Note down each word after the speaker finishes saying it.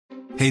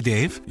Hey,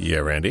 Dave. Yeah,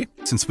 Randy.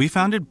 Since we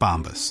founded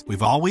Bombas,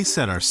 we've always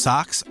said our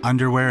socks,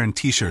 underwear, and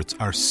T-shirts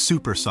are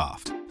super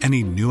soft.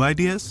 Any new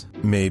ideas?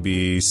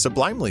 Maybe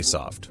sublimely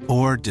soft.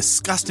 Or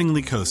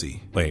disgustingly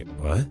cozy. Wait,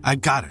 what? I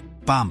got it.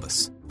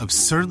 Bombas.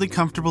 Absurdly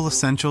comfortable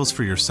essentials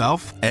for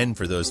yourself and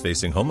for those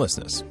facing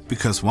homelessness.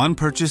 Because one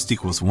purchased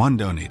equals one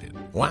donated.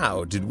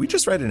 Wow, did we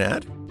just write an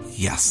ad?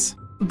 Yes.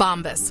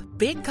 Bombas.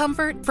 Big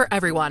comfort for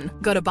everyone.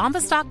 Go to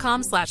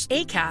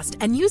bombas.com/ACAST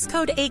and use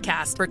code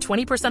ACAST for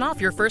 20%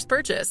 off your first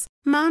purchase.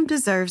 Mom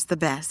deserves the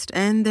best,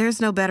 and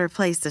there's no better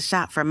place to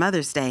shop for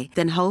Mother's Day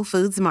than Whole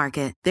Foods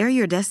Market. They're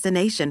your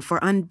destination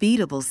for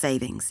unbeatable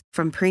savings,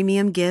 from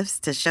premium gifts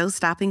to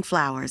show-stopping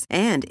flowers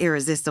and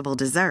irresistible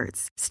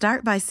desserts.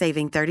 Start by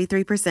saving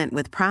 33%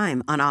 with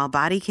Prime on all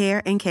body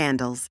care and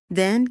candles.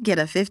 Then get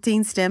a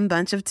 15-stem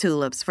bunch of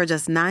tulips for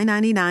just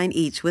 $9.99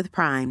 each with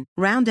Prime.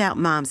 Round out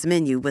Mom's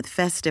menu with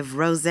festive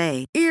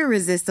rosé,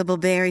 irresistible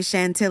berry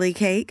chantilly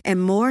cake,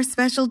 and more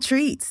special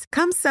treats.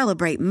 Come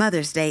celebrate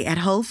Mother's Day at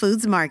Whole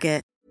Foods Market.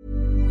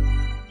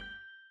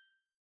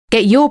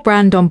 Get your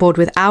brand on board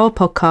with our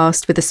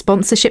podcast with a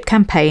sponsorship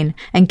campaign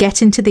and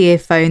get into the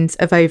earphones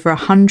of over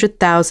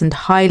 100,000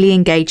 highly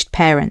engaged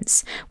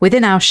parents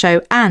within our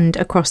show and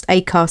across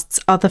Acast's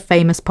other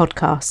famous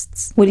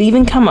podcasts. We'll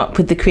even come up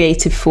with the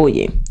creative for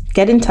you.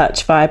 Get in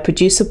touch via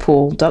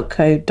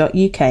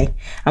producerpaul.co.uk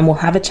and we'll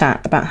have a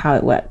chat about how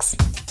it works.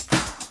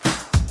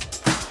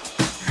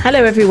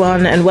 Hello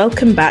everyone and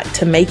welcome back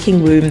to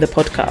Making Room, the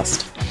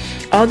podcast.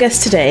 Our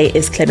guest today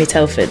is Clemmie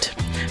Telford.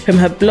 From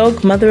her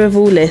blog Mother of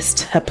All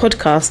List, her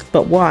podcast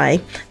But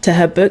Why, to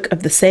her book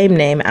of the same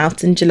name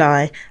out in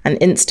July, and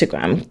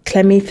Instagram,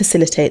 Clemmie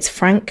facilitates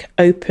frank,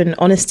 open,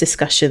 honest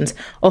discussions,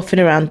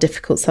 often around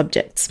difficult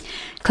subjects.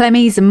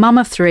 Clemmie's a mum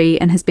of 3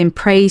 and has been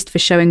praised for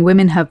showing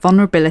women her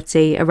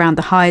vulnerability around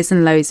the highs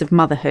and lows of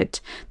motherhood,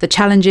 the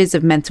challenges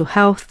of mental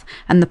health,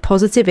 and the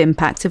positive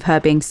impact of her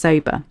being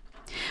sober.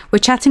 We're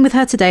chatting with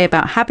her today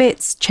about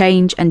habits,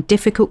 change, and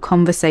difficult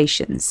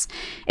conversations.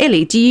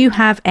 Illy, do you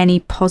have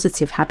any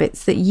positive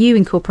habits that you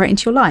incorporate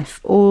into your life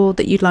or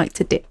that you'd like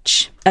to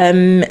ditch?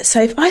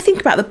 So if I think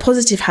about the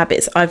positive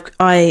habits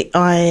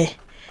I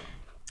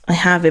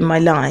have in my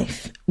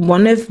life,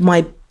 one of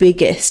my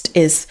biggest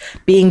is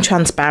being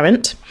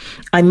transparent.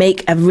 I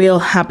make a real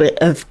habit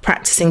of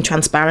practicing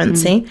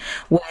transparency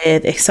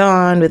with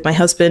Ihsan, with my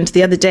husband.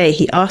 The other day,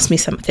 he asked me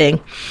something.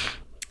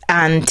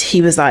 And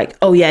he was like,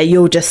 oh, yeah,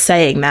 you're just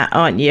saying that,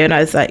 aren't you? And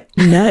I was like,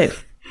 no,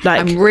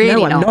 like, I'm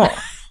not.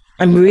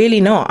 I'm really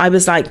not. I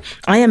was like,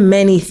 I am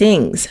many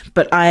things,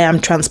 but I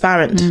am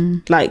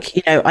transparent. Like,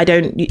 you know, I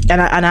don't.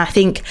 And I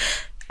think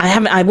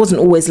I wasn't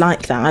always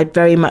like that. I'd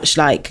very much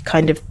like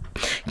kind of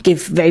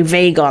give very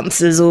vague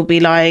answers or be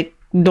like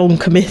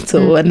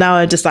non-committal. And now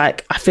I'm just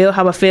like, I feel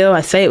how I feel. I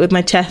say it with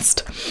my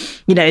chest.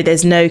 You know,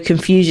 there's no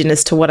confusion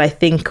as to what I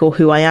think or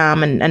who I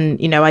am. And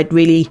you know, I'd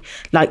really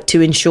like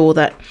to ensure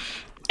that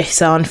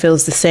Ihsan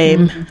feels the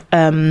same.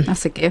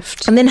 That's a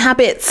gift. And then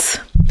habits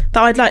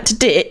that I'd like to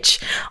ditch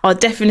are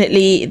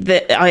definitely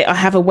that I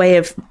have a way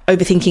of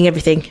overthinking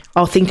everything.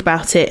 I'll think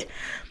about it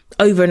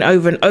over and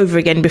over and over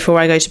again before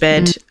I go to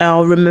bed.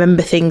 I'll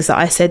remember things that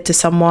I said to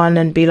someone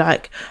and be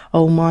like,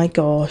 oh my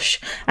gosh.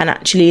 And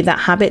actually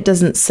that habit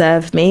doesn't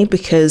serve me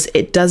because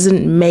it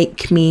doesn't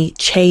make me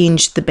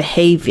change the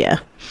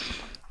behaviour.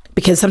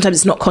 Because sometimes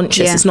it's not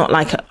conscious. Yeah. It's not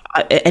like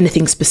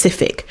anything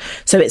specific.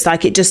 So it's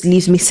like it just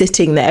leaves me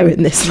sitting there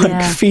in this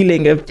like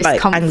feeling of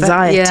like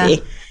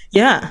anxiety.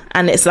 Yeah.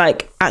 And it's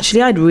like,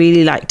 actually, I'd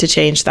really like to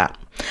change that.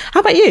 How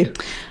about you?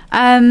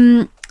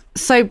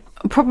 So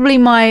probably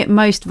my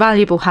most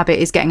valuable habit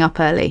is getting up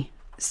early.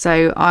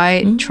 So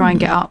I try and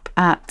get up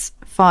at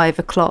 5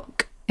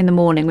 o'clock in the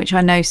morning, which I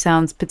know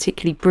sounds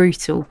particularly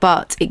brutal,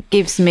 but it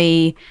gives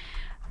me...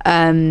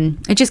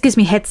 it just gives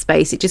me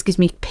headspace. It just gives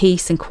me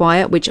peace and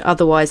quiet, which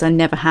otherwise I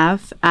never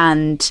have.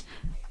 And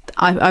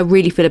I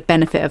really feel a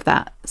benefit of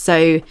that.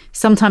 So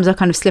sometimes I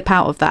kind of slip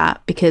out of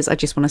that because I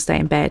just want to stay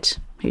in bed.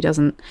 Who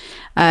doesn't?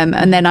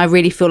 And then I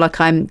really feel like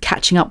I'm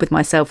catching up with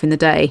myself in the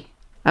day.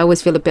 I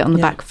always feel a bit on the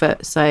back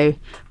foot. So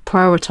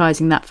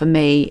prioritising that for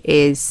me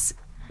is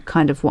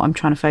kind of what I'm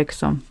trying to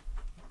focus on.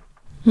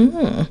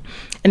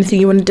 Anything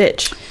you want to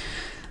ditch?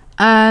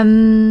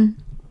 Anything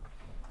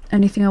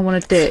I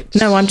want to ditch?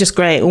 No, I'm just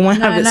great. All my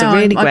habits are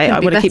really great. I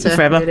want to keep them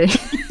forever. Really.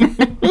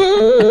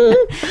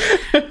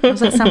 Does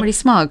that sound really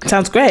smug?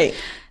 Sounds great.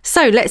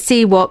 So let's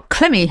see what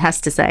Clemmie has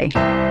to say.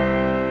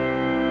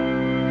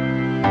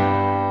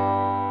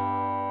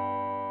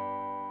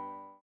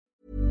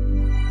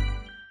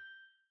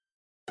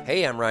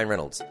 Hey, I'm Ryan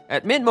Reynolds.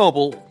 At Mint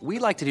Mobile, we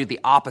like to do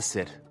the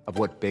opposite of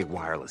what Big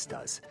Wireless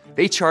does.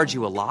 They charge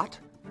you a lot.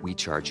 We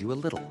charge you a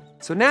little.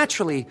 So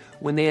naturally,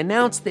 when they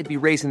announced they'd be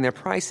raising their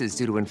prices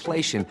due to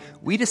inflation,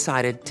 we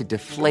decided to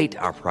deflate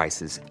our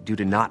prices due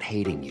to not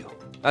hating you.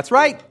 That's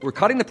right. We're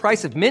cutting the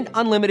price of Mint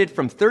Unlimited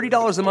from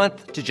 $30 a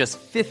month to just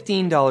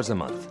 $15 a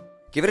month.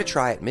 Give it a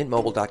try at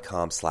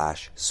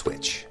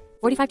mintmobile.com/switch.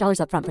 $45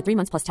 up front for 3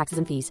 months plus taxes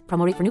and fees.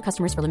 Promo rate for new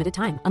customers for limited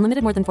time.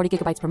 Unlimited more than 40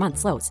 gigabytes per month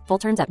slows. Full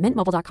terms at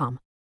mintmobile.com.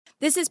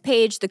 This is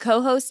Paige, the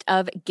co-host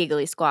of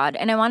Giggly Squad,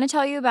 and I want to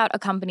tell you about a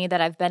company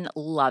that I've been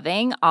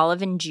loving,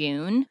 Olive &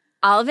 June.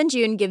 Olive &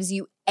 June gives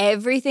you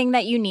everything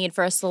that you need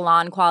for a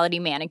salon-quality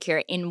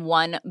manicure in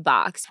one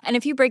box. And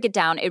if you break it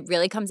down, it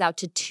really comes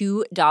out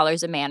to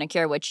 $2 a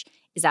manicure, which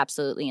is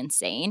absolutely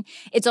insane.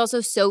 It's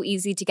also so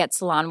easy to get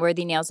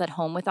salon-worthy nails at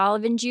home with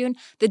Olive & June.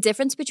 The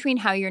difference between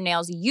how your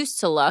nails used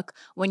to look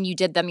when you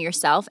did them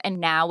yourself and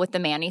now with the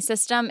Mani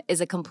system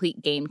is a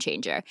complete game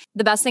changer.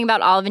 The best thing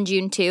about Olive &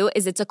 June, too,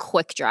 is it's a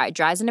quick dry.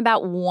 Dries in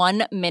about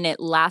 1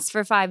 minute, lasts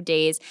for 5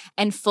 days,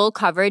 and full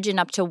coverage in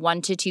up to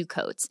 1 to 2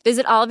 coats.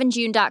 Visit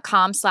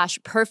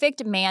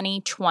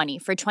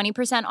oliveandjune.com/perfectmani20 for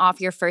 20%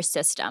 off your first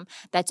system.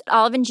 That's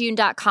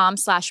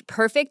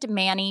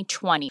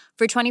oliveandjune.com/perfectmani20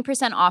 for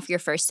 20% off your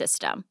first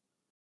system.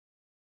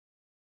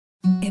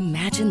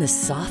 Imagine the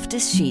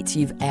softest sheets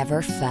you've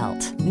ever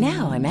felt.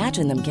 Now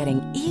imagine them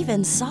getting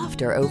even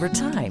softer over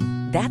time.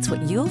 That's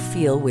what you'll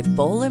feel with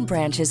Boll &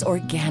 Branch's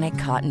organic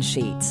cotton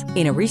sheets.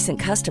 In a recent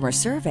customer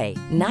survey,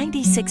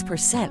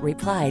 96%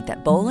 replied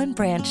that Boll &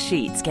 Branch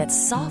sheets get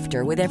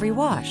softer with every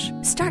wash.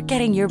 Start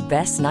getting your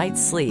best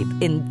night's sleep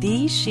in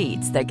these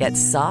sheets that get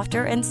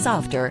softer and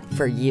softer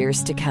for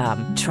years to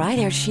come. Try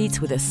their sheets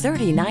with a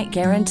 30-night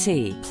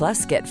guarantee.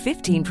 Plus, get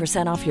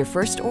 15% off your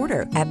first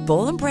order at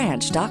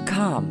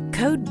bollandbranch.com.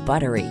 Code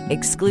BUTTERY.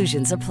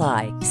 Exclusions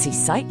apply. See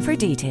site for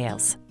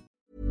details.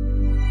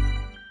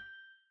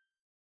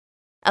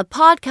 A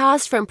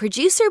podcast from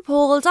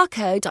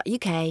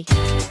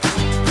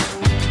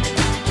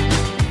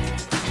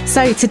producerpaul.co.uk.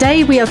 So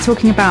today we are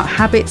talking about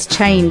habits,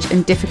 change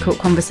and difficult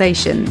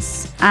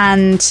conversations.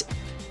 And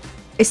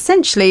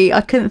essentially,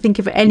 I couldn't think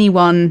of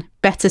anyone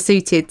better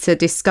suited to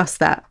discuss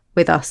that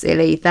with us,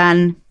 Illy,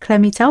 than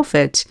Clemmie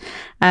Telford,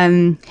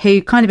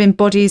 who kind of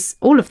embodies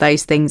all of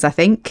those things, I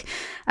think.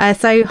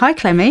 So, hi,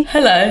 Clemmie.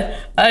 Hello.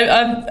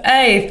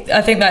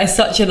 I think that is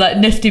such a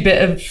nifty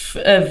bit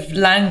of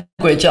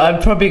language.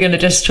 I'm probably going to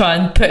just try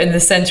and put in the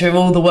centre of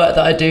all the work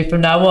that I do from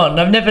now on.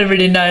 I've never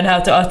really known how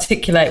to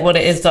articulate what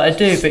it is that I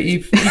do, but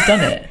you've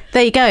done it.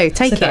 There you go.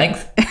 Take it.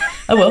 Thanks.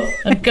 I will.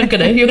 You're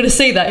going to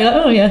see that. You're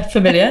like, oh yeah,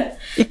 familiar.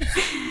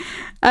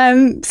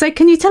 So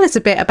can you tell us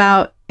a bit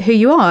about who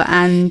you are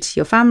and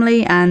your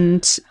family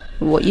and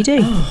what you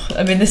do?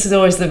 This is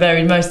always the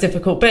very most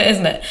difficult bit,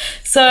 isn't it?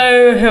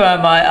 So who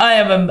am I? I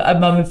am a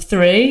mum of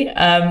 3.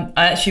 I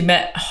actually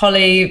met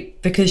Holly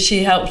because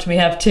she helped me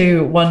have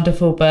 2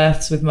 wonderful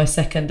births with my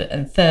second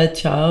and third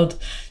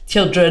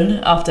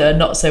children after a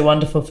not so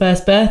wonderful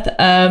first birth.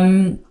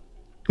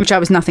 Which I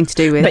was nothing to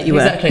do with. But you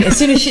were. Exactly. As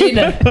soon as she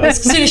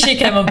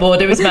came on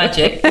board, it was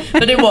magic.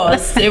 But it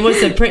was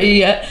a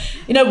pretty,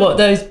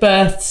 those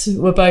births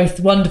were both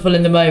wonderful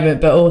in the moment,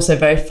 but also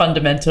very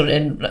fundamental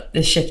in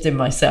the shift in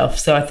myself.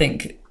 So I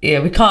think,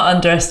 we can't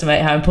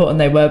underestimate how important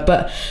they were.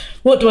 But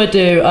what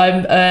do?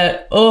 I'm an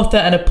author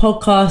and a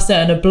podcaster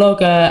and a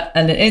blogger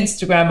and an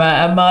Instagrammer.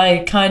 And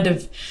my kind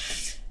of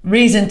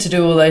reason to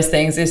do all those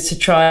things is to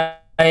try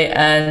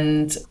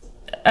and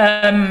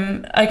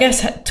I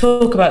guess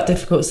talk about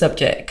difficult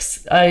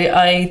subjects.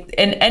 I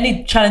in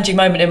any challenging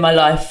moment in my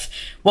life,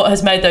 what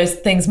has made those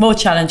things more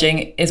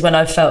challenging is when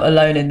I've felt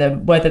alone in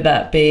them, whether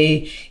that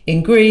be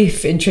in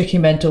grief, in tricky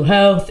mental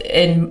health,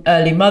 in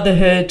early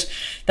motherhood.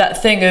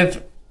 That thing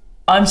of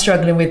I'm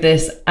struggling with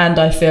this and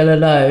I feel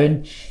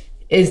alone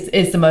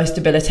is the most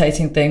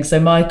debilitating thing. So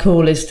my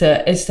call is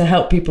to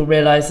help people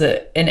realize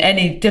that in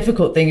any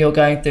difficult thing you're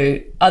going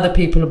through, other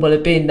people will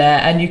have been there,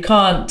 and you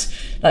can't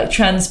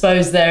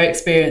transpose their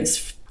experience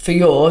for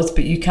yours,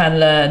 but you can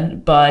learn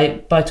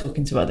by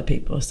talking to other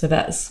people. So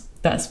that's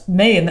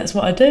me, and that's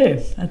what I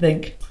do, I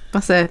think.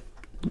 That's a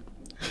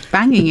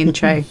banging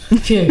intro.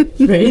 Phew,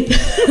 breathe.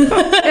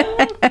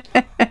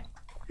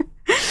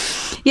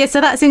 Yeah, so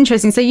that's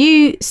interesting. So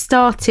you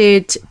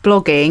started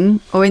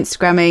blogging or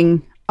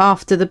Instagramming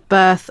after the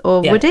birth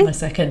of Woody? My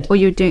second. Or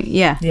you're doing,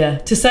 yeah,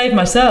 to save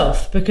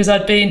myself, because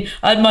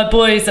my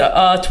boys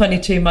are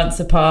 22 months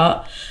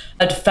apart.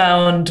 I'd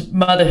found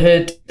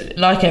motherhood,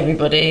 like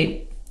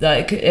everybody,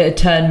 it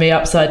turned me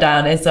upside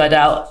down, inside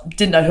out.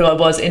 Didn't know who I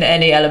was in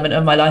any element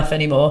of my life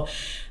anymore.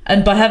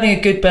 And by having a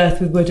good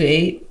birth with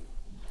Woody,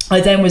 I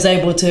then was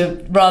able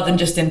to, rather than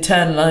just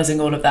internalising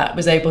all of that,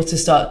 was able to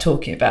start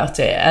talking about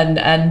it.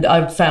 And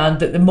I found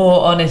that the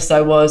more honest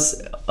I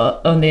was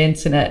on the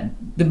internet,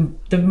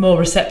 the more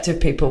receptive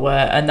people were,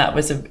 and that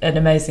was an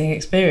amazing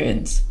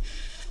experience.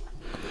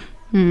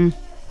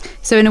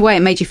 So in a way, it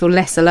made you feel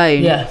less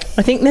alone. Yeah,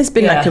 I think there's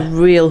been a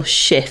real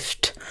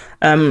shift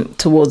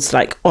towards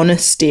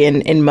honesty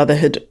in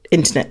motherhood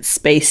internet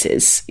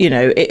spaces.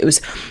 It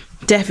was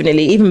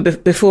definitely, even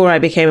before I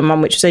became a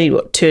mum, which was only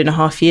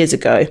 2.5 years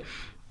ago,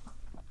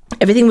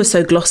 everything was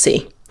so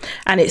glossy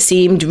and it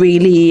seemed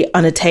really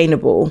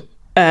unattainable.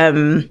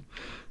 And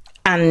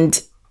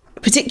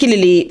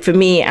particularly for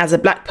me as a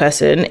black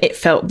person, it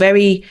felt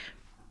very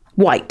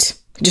white.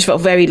 It just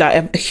felt very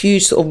like a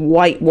huge sort of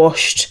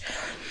whitewashed,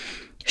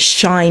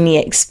 shiny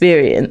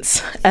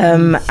experience.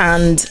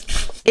 And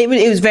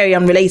it was very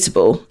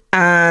unrelatable.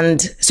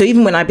 And so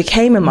even when I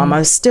became a mum, I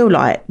was still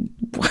like,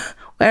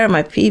 where are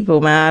my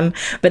people, man?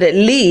 But at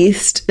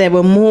least there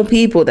were more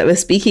people that were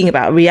speaking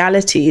about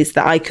realities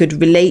that I could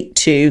relate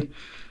to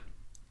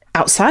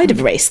outside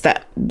of race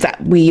that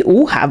we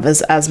all have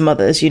as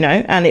mothers, you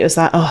know. And it was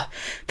like, oh,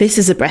 this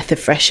is a breath of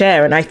fresh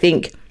air. And I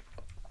think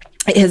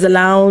it has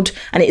allowed,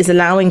 and it is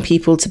allowing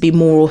people to be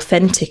more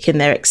authentic in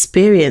their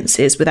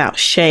experiences without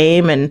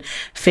shame and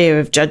fear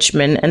of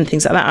judgment and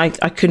things like that.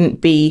 I couldn't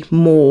be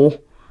more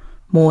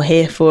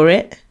here for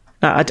it.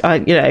 I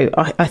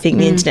think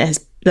the internet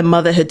the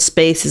motherhood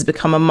space has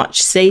become a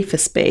much safer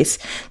space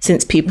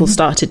since people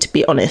started to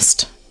be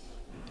honest.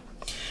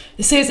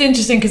 See, it's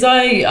interesting because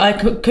I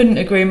couldn't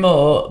agree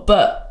more,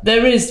 but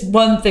there is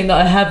one thing that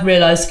I have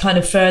realised kind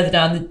of further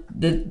down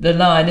the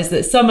line is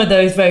that some of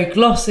those very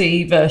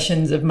glossy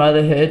versions of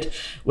motherhood,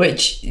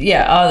 which,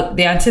 are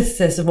the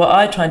antithesis of what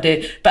I try and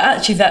do, but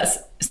actually that's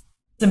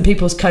some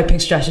people's coping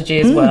strategy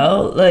as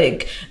well.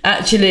 Like,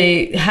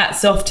 actually,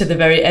 hats off to the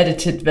very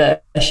edited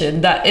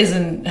version. That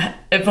isn't,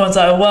 everyone's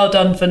like, oh, well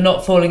done for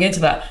not falling into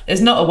that. It's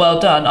not a well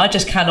done. I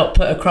just cannot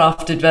put a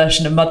crafted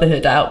version of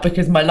motherhood out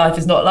because my life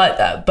is not like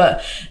that.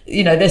 But,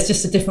 you know, there's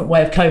just a different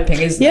way of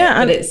coping, isn't it?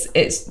 And but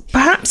it's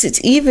perhaps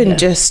it's even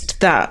just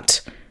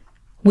that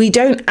we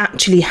don't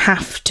actually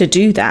have to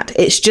do that.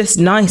 It's just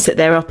nice that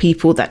there are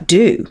people that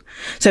do.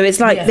 So it's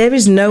like there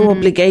is no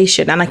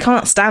obligation. And I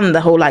can't stand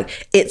the whole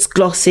like, it's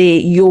glossy,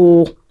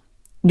 you're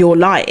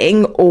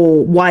lying,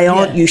 or why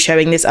aren't you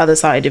showing this other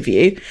side of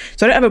you?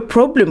 So I don't have a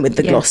problem with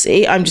the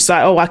glossy. I'm just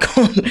like, oh, I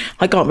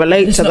can't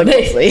relate to the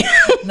glossy.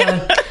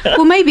 No.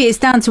 Well, maybe it's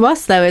down to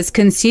us though, as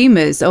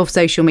consumers of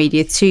social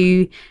media,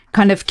 to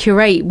kind of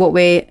curate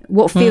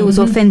what feels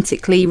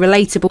authentically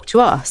relatable to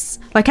us.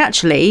 Like,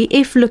 actually,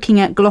 if looking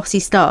at glossy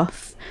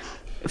stuff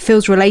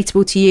feels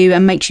relatable to you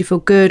and makes you feel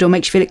good or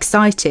makes you feel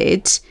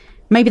excited,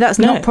 maybe that's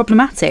not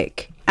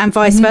problematic, and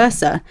vice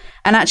versa.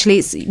 And actually,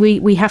 it's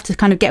we have to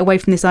kind of get away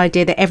from this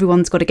idea that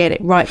everyone's got to get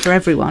it right for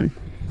everyone,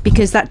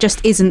 because that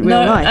just isn't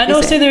real life. And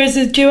also there is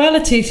a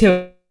duality to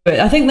it.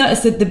 I think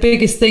that's the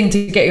biggest thing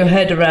to get your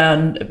head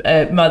around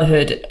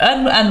motherhood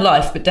and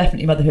life, but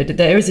definitely motherhood.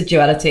 There is a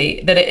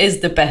duality, that it is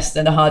the best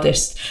and the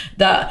hardest,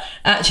 that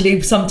actually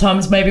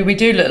sometimes maybe we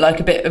do look like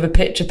a bit of a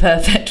picture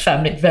perfect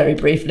family, very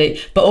briefly,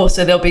 but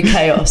also there'll be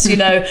chaos, you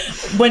know,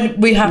 when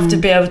we have to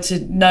be able to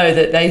know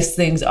that these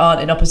things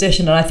aren't in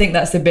opposition. And I think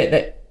that's the bit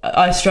that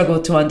I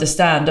struggled to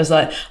understand. I was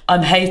like,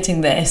 I'm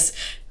hating this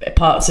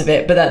parts of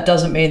it, but that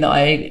doesn't mean that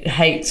I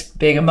hate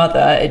being a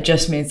mother. It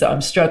just means that I'm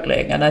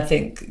struggling. And I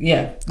think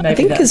maybe I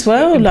think as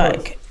well,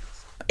 like,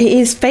 it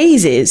is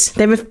phases.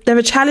 There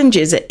are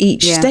challenges at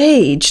each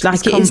stage.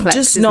 Like, it is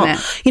just not,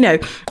 you know,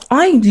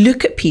 I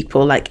look at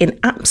people like in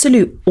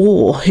absolute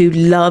awe who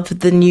love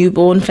the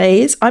newborn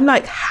phase. I'm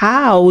like,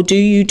 how do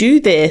you do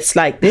this?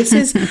 Like, this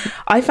is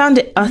I found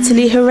it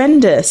utterly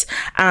horrendous.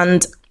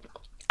 And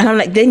I'm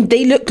like,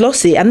 they look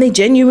glossy, and they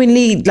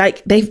genuinely,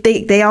 like,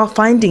 they are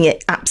finding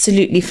it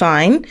absolutely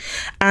fine.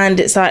 And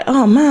it's like,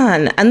 oh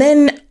man. And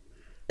then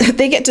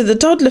they get to the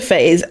toddler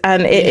phase,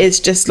 and it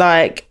is just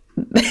like,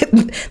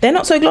 they're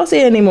not so glossy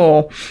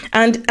anymore,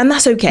 and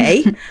that's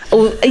okay.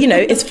 Or, you know,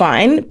 it's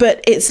fine.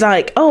 But it's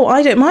like, oh,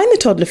 I don't mind the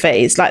toddler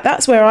phase. Like,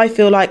 that's where I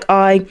feel like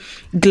I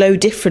glow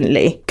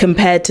differently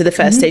compared to the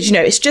first stage. You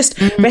know, it's just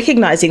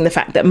recognizing the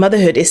fact that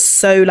motherhood is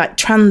so like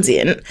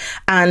transient,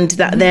 and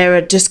that there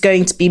are just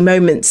going to be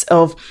moments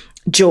of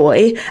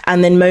joy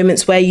and then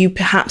moments where you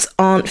perhaps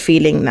aren't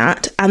feeling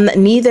that, and that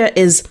neither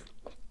is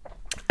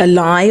a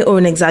lie or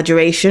an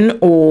exaggeration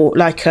or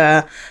like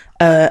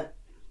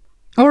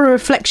or a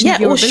reflection of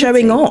your or ability.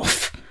 Showing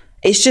off.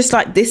 It's just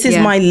like, this is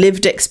my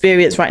lived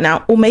experience right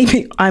now. Or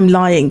maybe I'm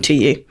lying to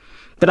you,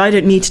 but I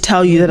don't need to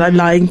tell you that I'm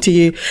lying to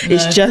you. No.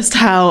 It's just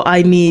what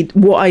I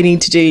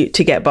need to do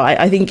to get by.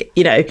 I think,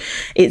 you know,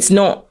 it's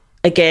not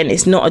a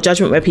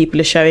judgment where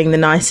people are showing the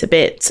nicer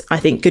bits. I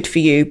think good for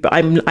you, but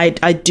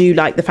I do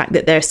like the fact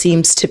that there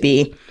seems to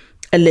be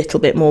a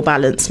little bit more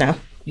balance now.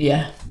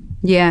 Yeah.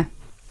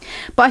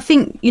 But I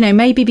think, you know,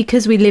 maybe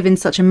because we live in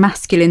such a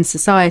masculine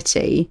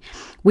society,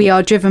 we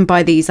are driven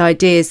by these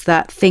ideas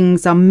that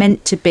things are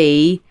meant to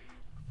be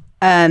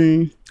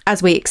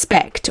as we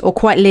expect, or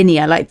quite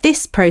linear. Like,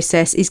 this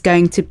process is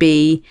going to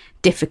be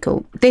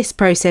difficult. This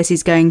process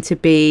is going to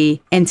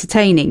be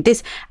entertaining.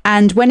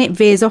 And when it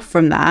veers off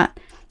from that,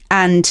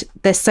 and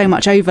there's so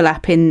much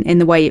overlap in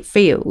the way it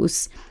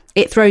feels,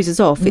 it throws us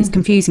off. It's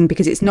confusing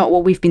because it's not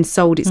what we've been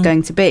sold it's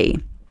going to be.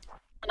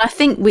 And I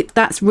think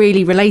that's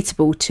really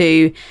relatable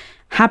to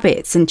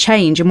habits and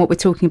change and what we're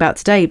talking about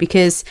today,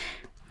 because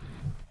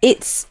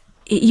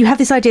you have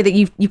this idea that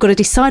you've got to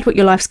decide what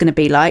your life's going to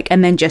be like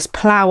and then just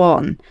plow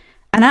on.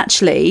 And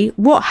actually,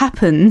 what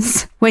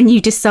happens when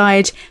you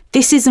decide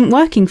this isn't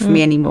working for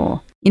me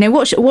anymore? You know,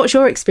 what's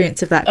your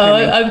experience of that?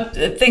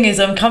 The thing is,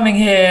 I'm coming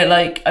here,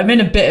 like, I'm in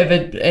a bit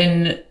of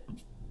in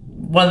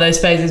one of those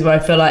phases where I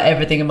feel like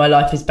everything in my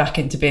life is back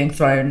into being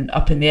thrown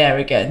up in the air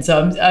again.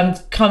 So I'm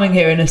coming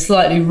here in a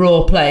slightly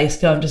raw place,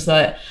 because I'm just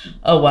like,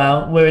 oh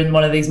wow, we're in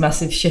one of these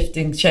massive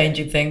shifting,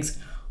 changing things.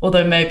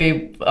 Although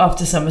maybe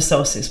after summer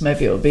solstice,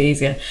 maybe it'll be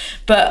easier.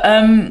 But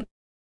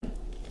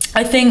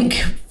I think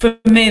for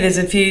me, there's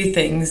a few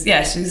things.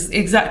 Yes, it's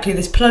exactly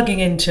this plugging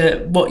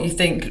into what you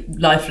think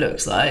life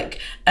looks like.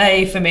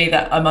 For me,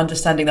 that I'm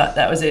understanding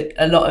that was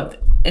a lot of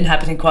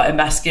inhabiting quite a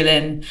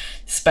masculine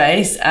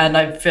space, and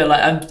I feel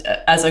like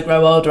as I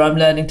grow older, I'm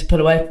learning to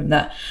pull away from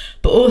that.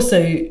 But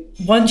also,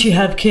 once you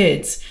have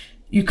kids,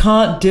 you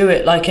can't do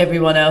it like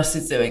everyone else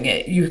is doing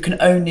it. You can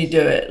only do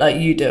it like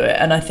you do it.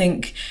 And I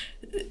think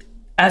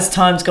as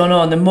time's gone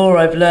on, the more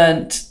I've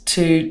learned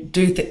to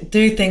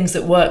do things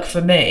that work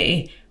for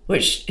me,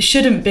 which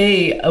shouldn't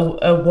be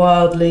a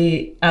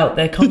wildly out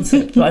there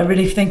concept, but I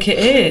really think it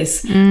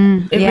is.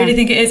 Really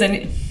think it is.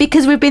 And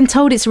because we've been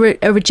told it's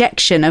a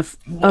rejection of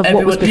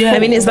what was before. I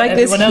mean, it's like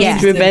this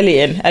huge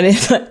rebellion, and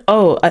it's like,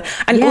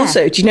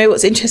 also, do you know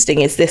what's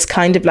interesting is this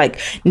kind of like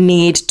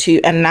need to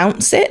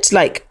announce it,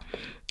 like,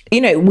 you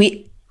know,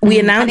 we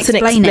announce and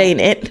explain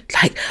it.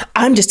 Like,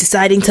 I'm just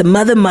deciding to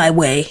mother my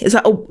way. It's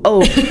like,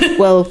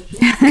 well,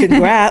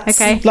 congrats.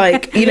 Okay.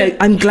 Like, you know,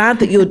 I'm glad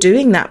that you're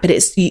doing that, but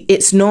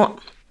it's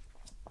not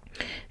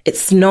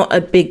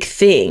a big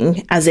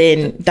thing, as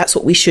in that's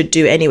what we should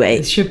do anyway.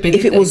 It should be.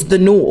 If it was the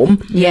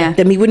norm,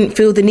 then we wouldn't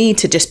feel the need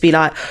to just be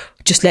like,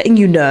 just letting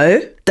you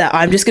know that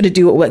I'm just going to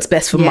do what works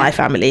best for my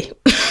family.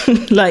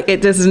 Like,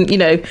 it doesn't, you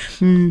know.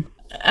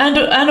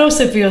 And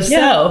also for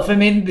yourself. I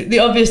mean, the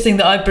obvious thing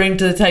that I bring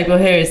to the table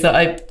here is that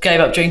I gave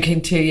up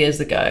drinking 2 years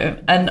ago.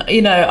 And,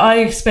 you know,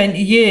 I spent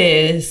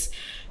years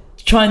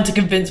trying to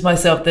convince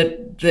myself that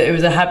it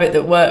was a habit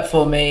that worked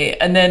for me.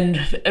 And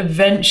then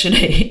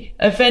eventually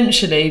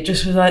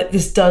just was like,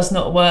 this does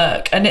not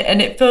work. And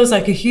it feels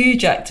like a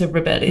huge act of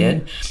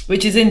rebellion,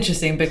 which is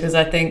interesting because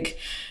I think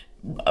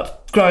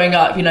growing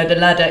up, you know, the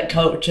ladette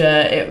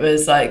culture, it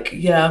was like,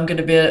 I'm going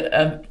to be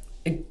a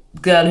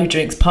girl who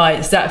drinks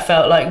pints. That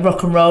felt like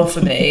rock and roll for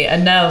me.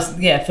 And now,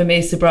 for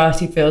me,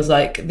 sobriety feels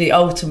like the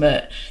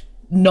ultimate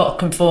not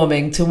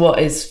conforming to what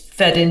is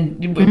fed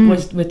in,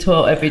 we're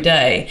taught every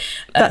day.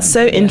 That's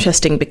so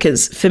interesting,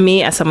 because for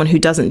me, as someone who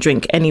doesn't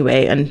drink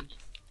anyway and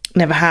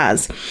never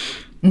has,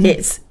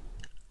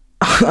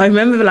 I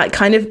remember like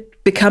kind of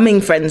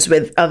becoming friends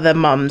with other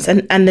mums,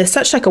 and there's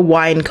such like a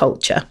wine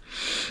culture,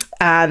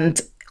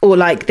 or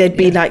like there'd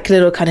be like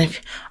little kind of,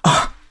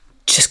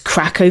 just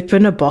crack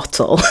open a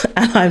bottle,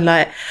 and I'm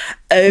like,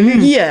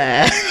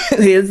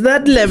 here's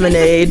that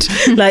lemonade.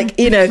 Like,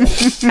 you know,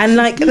 and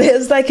like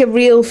there's like a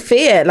real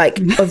fear like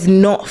of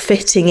not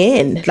fitting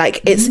in.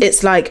 Like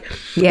it's like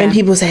when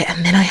people say,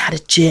 and then I had a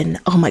gin,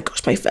 oh my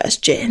gosh, my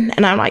first gin,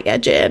 and I'm like,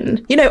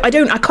 gin, you know, I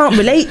can't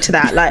relate to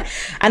that. Like,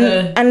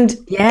 and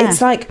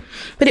it's like,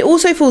 but it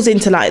also falls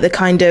into like the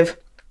kind of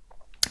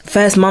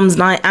first mum's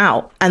night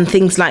out and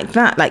things like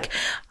that. Like,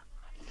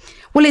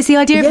 well, it's the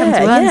idea of having to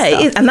earn stuff.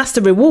 It is, and that's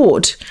the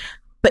reward.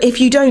 But if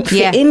you don't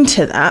fit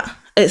into that,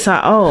 it's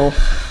like,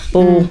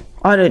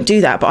 I don't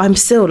do that. But I'm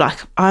still like,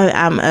 I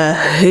am a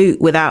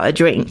hoot without a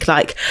drink.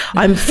 Like,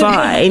 I'm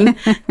fine.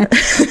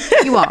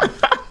 You are.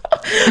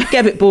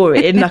 Get a bit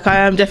boring. Like, I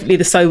am definitely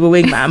the sober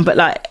wingman. But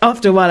like,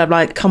 after a while, I'm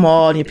like, come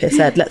on, you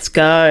pisshead, let's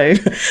go.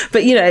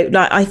 But you know,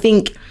 like, I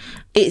think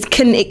it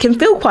can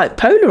feel quite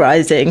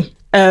polarizing.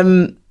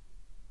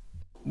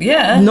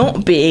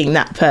 Not being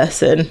that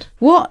person.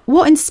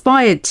 What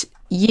inspired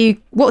you?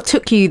 What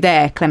took you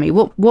there, Clemmy?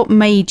 What brought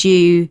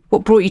you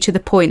to the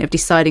point of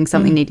deciding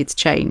something needed to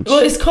change? Well,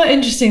 it's quite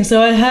interesting.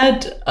 So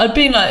I'd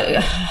been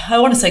like, I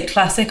want to say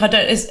classic.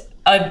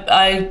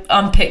 I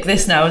unpick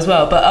this now as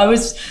well, but I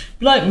was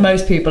like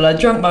most people. I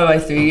drunk my way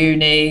through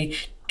uni,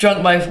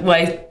 drunk my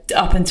way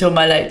up until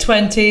my late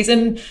 20s,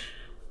 and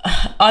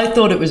I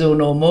thought it was all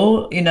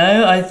normal. You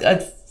know, I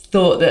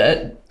thought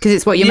that. Because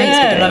it's what your mates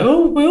were doing.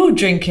 Like, we're all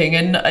drinking,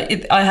 and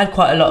I had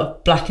quite a lot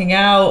of blacking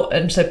out,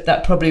 and so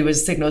that probably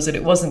was signals that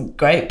it wasn't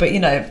great, but you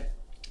know,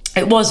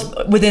 it was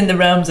within the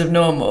realms of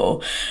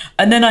normal.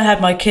 And then I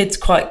had my kids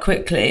quite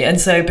quickly,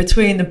 and so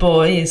between the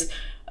boys,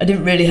 I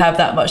didn't really have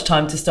that much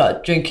time to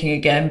start drinking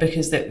again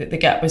because the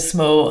gap was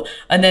small.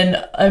 And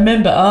then I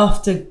remember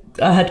after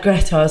I had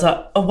Greta, I was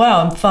like, oh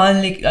wow, I'm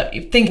finally,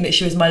 thinking that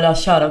she was my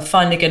last child, I'm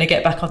finally going to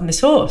get back on this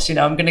horse, you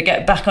know, I'm going to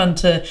get back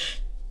onto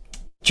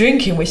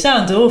drinking, which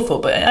sounds awful,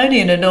 but only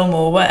in a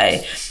normal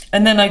way.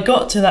 And then I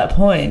got to that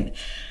point,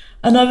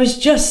 and I was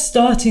just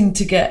starting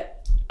to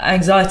get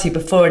anxiety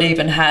before it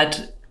even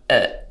had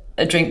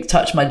a drink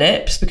touch my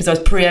lips, because I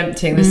was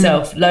preempting the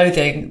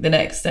self-loathing the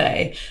next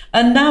day.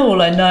 And now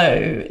all I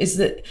know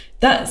is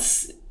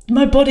that's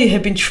my body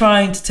had been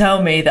trying to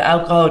tell me that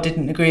alcohol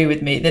didn't agree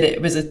with me, that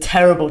it was a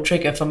terrible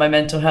trigger for my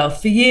mental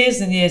health for years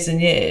and years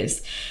and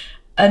years.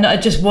 And I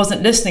just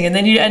wasn't listening. And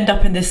then you end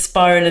up in this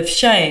spiral of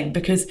shame,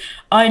 because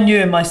I knew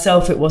in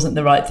myself it wasn't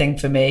the right thing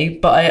for me,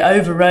 but I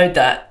overrode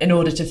that in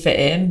order to fit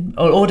in,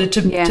 or in order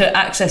to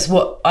access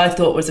what I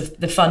thought was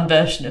the fun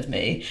version of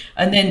me.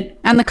 And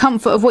the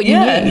comfort of what you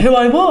knew. Who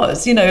I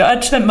was. You know,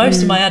 I'd spent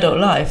most of my adult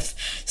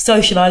life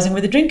socialising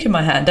with a drink in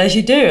my hand, as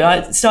you do.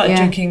 I started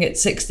drinking at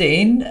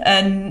 16,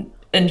 and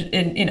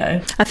and you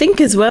know, I think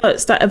as well,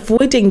 it's like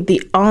avoiding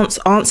the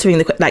answering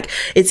the like.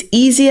 It's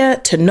easier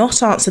to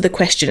not answer the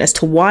question as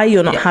to why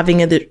you're not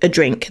having a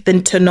drink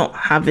than to not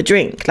have a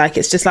drink. Like,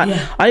 it's just like,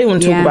 I don't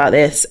want to talk about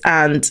this,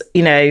 and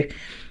you know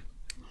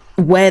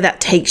where that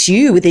takes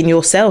you within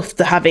yourself,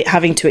 the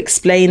having to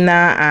explain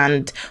that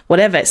and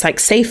whatever. It's like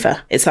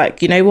safer. It's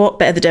like, you know what,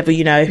 better the devil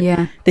you know.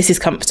 This is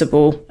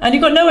comfortable, and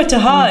you've got nowhere to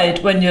hide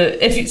when you're,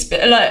 if it's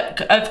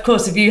like, of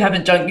course, if you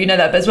haven't drunk, you know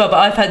that as well, but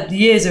I've had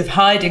years of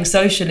hiding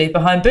socially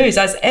behind booze,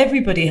 as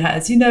everybody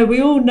has. You know,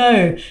 we all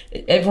know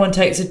everyone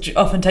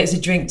often takes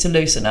a drink to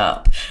loosen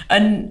up,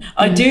 and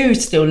I do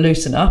still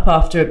loosen up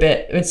after a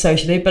bit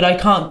socially, but I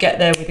can't get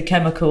there with a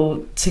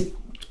chemical to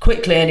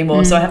quickly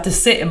anymore, so I have to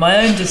sit in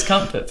my own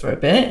discomfort for a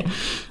bit,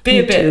 be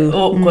a bit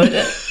awkward,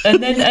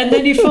 and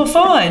then you feel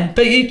fine.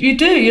 But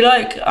you're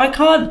like, I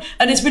can't,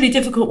 and it's really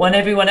difficult when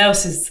everyone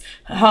else is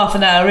half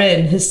an hour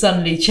in, has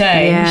suddenly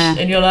changed,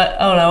 and you're like,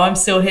 oh no, I'm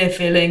still here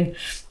feeling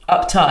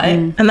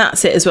uptight. And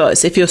that's it as well.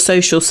 It's if your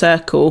social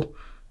circle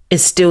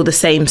is still the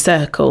same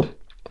circle,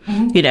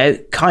 you know,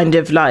 kind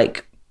of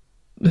like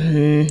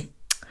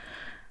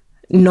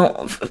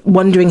not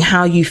wondering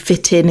how you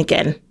fit in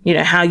again, you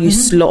know, how you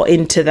slot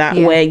into that,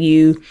 where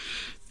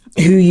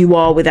who you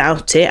are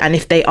without it, and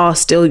if they are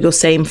still your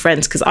same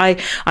friends. Because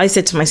I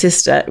said to my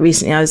sister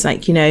recently, I was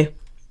like, you know,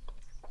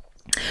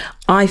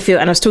 I feel,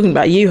 and I was talking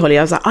about you, Holly,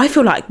 I was like, I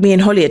feel like me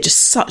and Holly are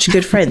just such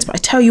good friends, but I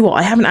tell you what,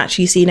 I haven't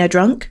actually seen her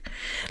drunk.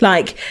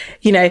 Like,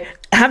 you know,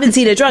 I haven't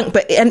seen her drunk,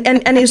 but and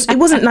it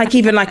wasn't like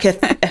even like a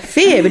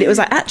fear, but it was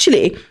like,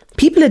 actually,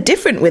 people are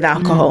different with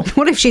alcohol.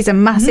 What if she's a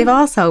massive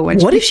arsehole when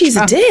what if she's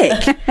a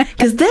dick?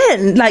 Because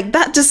then, like,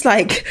 that just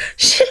like,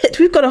 shit,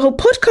 we've got a whole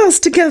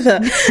podcast together.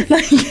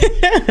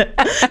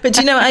 Like, but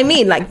do you know what I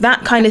mean? Like,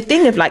 that kind of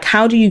thing of like,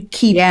 how do you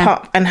keep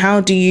up, and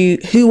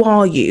who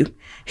are you?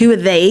 Who are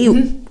they?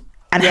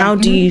 And how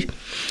do you,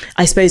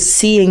 I suppose,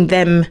 seeing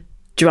them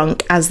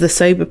drunk as the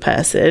sober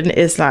person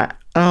is like,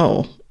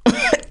 oh.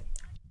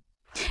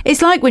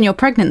 It's like when you're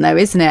pregnant though,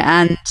 isn't it?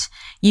 And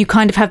you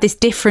kind of have this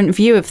different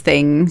view of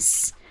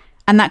things,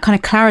 and that kind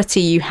of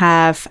clarity you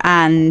have,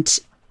 and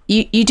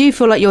you do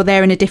feel like you're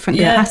there in a different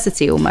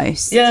capacity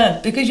almost. Yeah,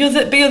 because you're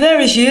there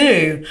as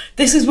you.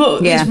 This is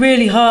what is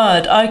really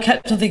hard. I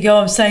kept on thinking,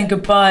 I'm saying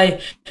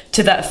goodbye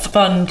to that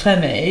fun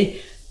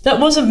Clemmy. That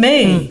wasn't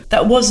me.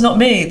 That was not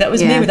me. That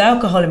was me with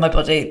alcohol in my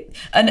body.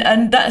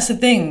 And that's the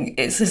thing.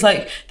 It's just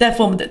like,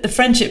 therefore, the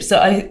friendships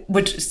that I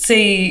would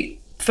see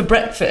for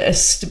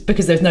breakfast,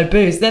 because there's no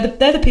booze, they're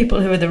the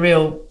people who are the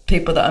real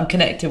people that I'm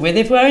connected with.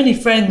 If we're only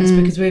friends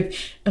because we've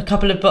a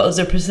couple of bottles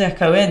of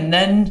Prosecco in,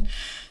 then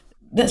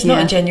that's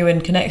not a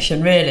genuine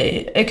connection,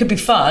 really. It could be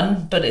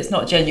fun, but it's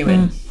not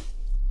genuine.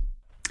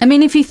 I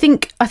mean, if you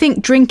think, I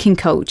think drinking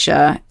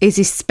culture is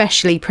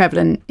especially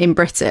prevalent in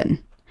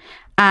Britain.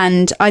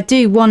 And I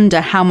do wonder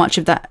how much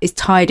of that is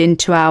tied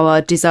into our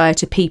desire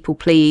to people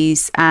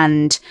please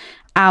and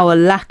our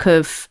lack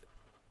of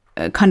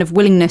kind of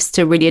willingness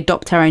to really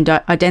adopt our own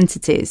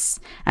identities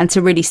and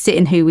to really sit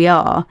in who we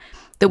are,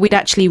 that we'd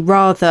actually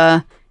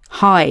rather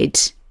hide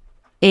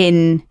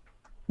in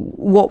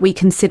what we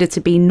consider to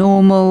be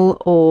normal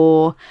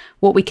or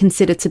what we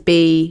consider to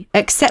be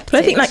accepted.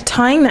 But I think like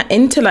tying that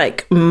into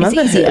like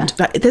motherhood,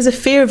 like there's a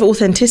fear of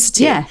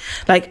authenticity. Yeah.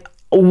 Like,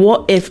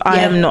 what if I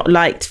am not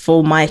liked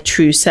for my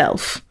true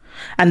self?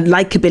 And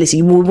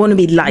likability, we want to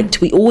be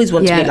liked. We always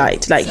want to be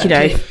liked. Like, you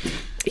know,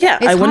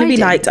 I want to be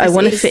liked. I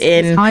want to fit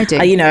in.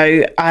 You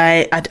know,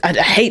 I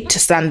hate to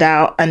stand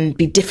out and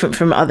be different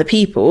from other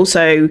people.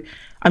 So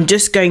I'm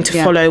just going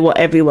to follow what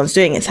everyone's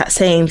doing. It's that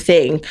same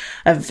thing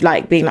of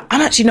like being like,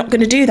 I'm actually not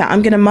going to do that.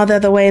 I'm going to mother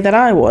the way that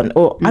I want,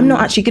 or I'm not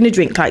actually going to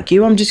drink like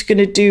you. I'm just going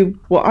to do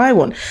what I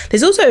want.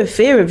 There's also a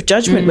fear of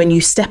judgment when you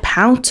step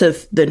out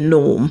of the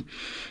norm.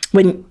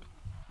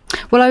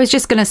 Well, I was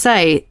just going to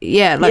say,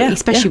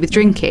 especially with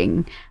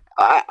drinking,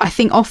 I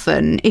think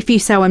often if you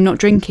say, I'm not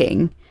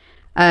drinking,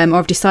 or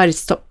I've decided to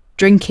stop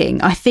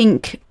drinking, I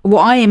think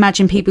what I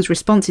imagine people's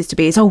responses to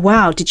be is, oh,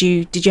 wow, did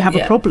you have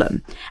a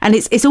problem? And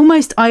it's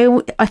almost,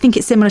 I think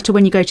it's similar to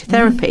when you go to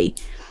therapy.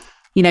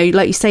 You know,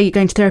 like you say, you're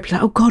going to therapy,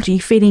 like, oh God, are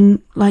you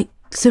feeling like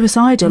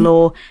suicidal?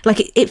 Or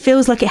like it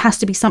feels like it has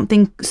to be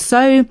something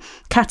so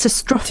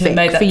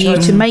catastrophic for you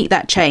to make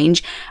that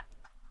change,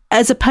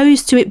 as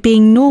opposed to it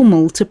being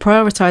normal to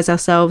prioritise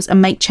ourselves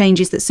and make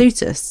changes that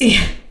suit us.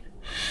 Yeah.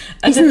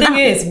 And Isn't the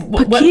thing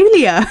that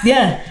peculiar?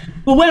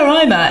 Well, where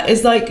I'm at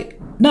is like,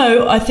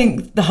 no, I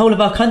think the whole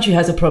of our country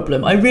has a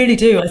problem. I really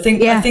do. I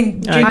think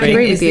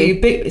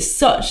drinking is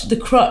such the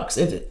crux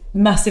of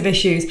massive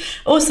issues.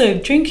 Also,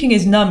 drinking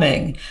is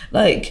numbing.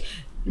 Like,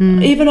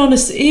 even on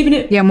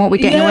and what we're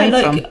getting away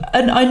from.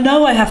 And I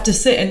know I have to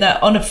sit in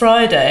that on a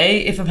Friday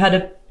if I've had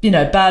a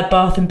bad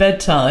bath and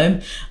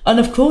bedtime, and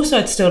of course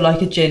I'd still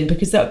like a gin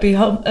because that would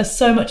be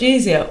so much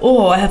easier.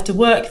 Or I have to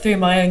work through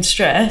my own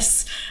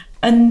stress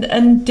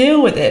and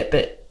deal with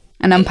it,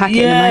 and unpack it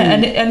in the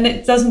moment. and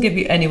it doesn't give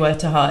you anywhere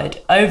to hide.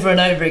 Over and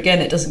over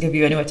again, it doesn't give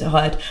you anywhere to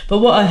hide. But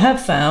what I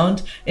have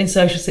found in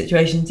social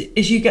situations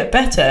is you get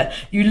better.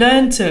 You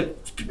learn to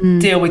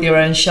deal with your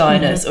own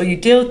shyness, or you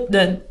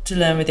learn to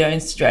learn with your own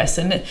stress,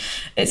 and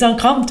it's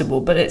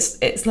uncomfortable, but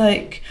it's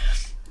like,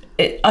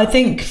 I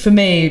think for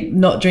me,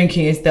 not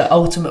drinking is the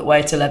ultimate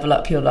way to level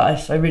up your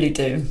life. I really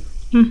do.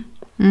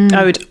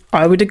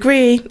 I would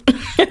agree.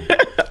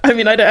 I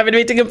mean, I don't have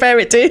anything to compare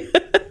it to.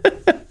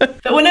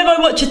 But whenever I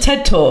watch a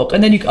TED talk,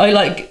 and then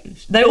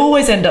they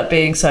always end up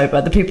being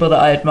sober. The people that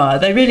I admire,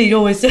 they really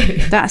always do.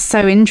 That's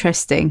so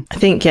interesting. I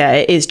think,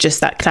 it is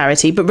just that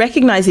clarity, but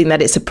recognizing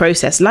that it's a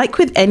process. Like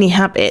with any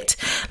habit,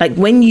 like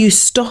when you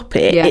stop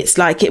it, it's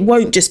like, it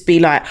won't just be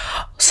like,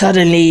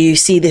 suddenly you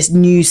see this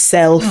new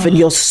self and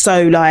you're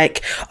so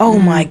like, oh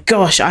my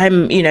gosh,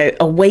 I'm,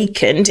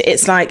 awakened.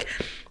 It's like,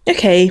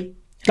 okay,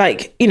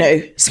 like,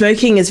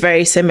 smoking is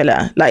very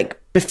similar. Like,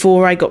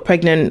 before I got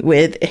pregnant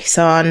with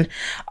Ihsan,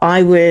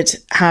 I would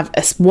have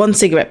one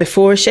cigarette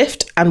before a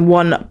shift and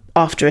one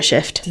after a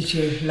shift. Did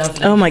you?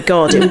 Lovely. Oh my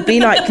God. It would be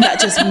like that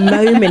just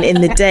moment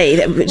in the day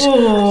that would,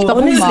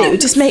 honestly, it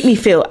would just make me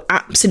feel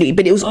absolutely,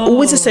 but it was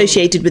always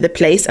associated with a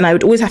place, and I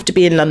would always have to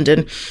be in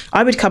London.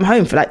 I would come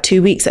home for like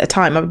 2 weeks at a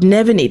time. I would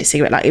never need a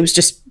cigarette. Like, it was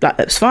just like,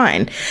 it was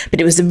fine.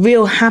 But it was a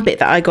real habit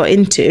that I got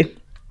into.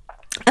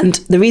 And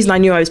the reason I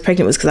knew I was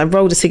pregnant was because I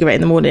rolled a cigarette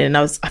in the morning and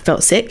I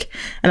felt sick,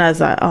 and I was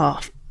like, oh,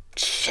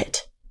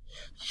 shit.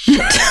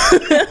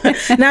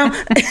 Now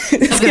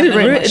it's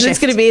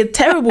going to be a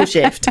terrible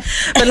shift,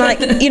 but like,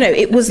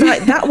 it was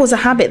like, that was a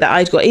habit that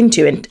I'd got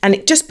into, and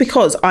it, just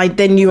because I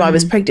then knew I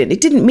was pregnant,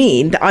 it didn't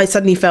mean that I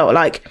suddenly felt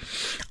like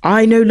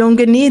I no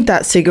longer need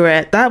that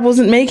cigarette. That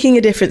wasn't making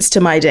a difference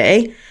to my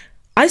day.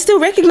 I still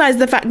recognized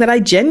the fact that I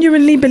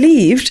genuinely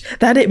believed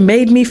that it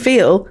made me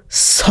feel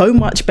so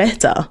much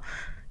better.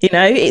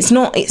 It's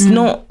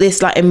not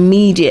this like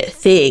immediate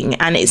thing,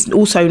 and it's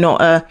also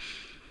not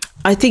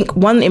I think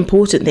one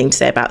important thing to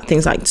say about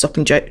things like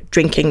stopping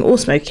drinking or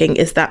smoking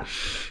is that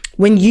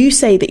when you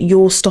say that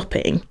you're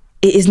stopping,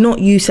 it is not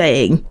you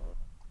saying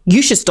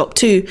you should stop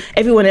too,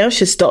 everyone else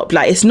should stop.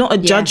 Like, it's not a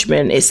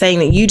judgment. It's saying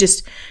that you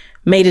just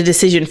made a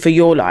decision for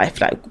your life.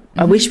 Like,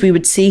 I wish we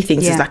would see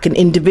things as like an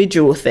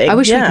individual thing. I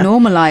wish we'd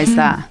normalise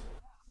that.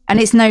 And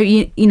it's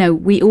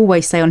we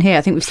always say on here,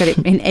 I think we've said it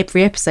in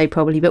every episode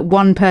probably, but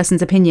one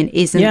person's opinion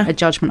isn't a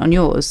judgment on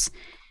yours.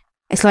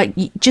 It's like,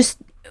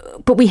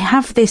 but we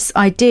have this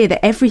idea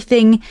that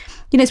everything,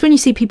 it's when you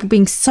see people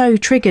being so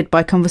triggered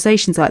by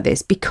conversations like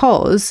this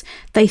because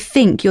they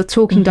think you're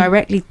talking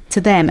directly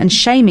to them and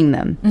shaming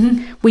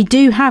them. We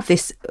do have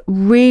this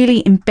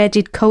really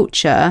embedded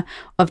culture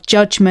of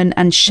judgment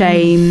and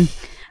shame,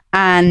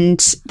 and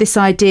this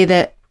idea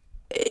that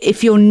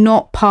if you're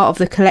not part of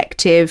the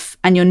collective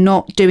and you're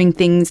not doing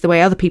things the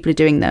way other people are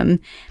doing them,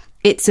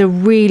 it's a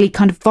really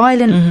kind of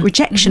violent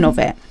rejection of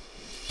it.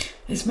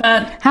 It's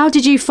mad. How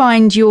did you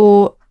find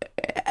your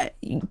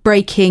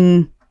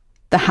breaking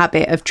the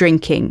habit of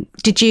drinking?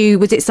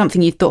 Was it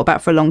something you thought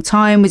about for a long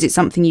time? Was it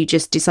something you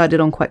just decided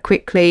on quite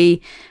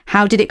quickly?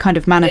 How did it kind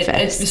of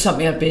manifest? It's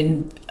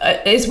something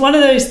it's one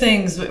of those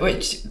things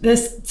which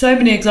there's so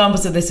many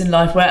examples of this in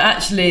life where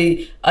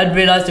actually I'd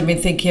realised I'd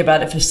been thinking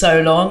about it for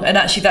so long, and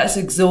actually that's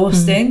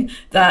exhausting.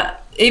 That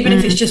even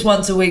if it's just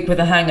once a week with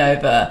a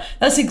hangover,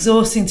 that's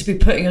exhausting to be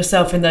putting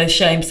yourself in those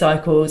shame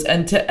cycles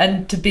and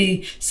to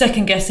be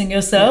second guessing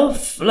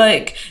yourself.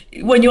 Like,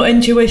 when your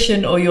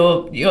intuition or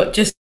your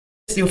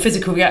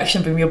physical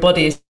reaction from your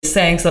body is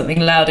saying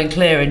something loud and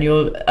clear and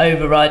you're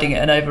overriding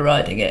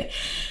it.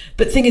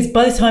 But the thing is,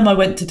 by the time I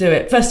went to do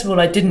it, first of all,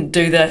 I didn't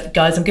do the,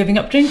 guys, I'm giving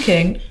up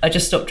drinking. I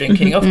just stopped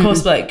drinking. Of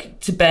course, like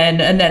to Ben.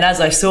 And then as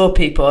I saw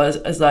people, I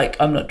was like,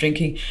 I'm not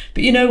drinking.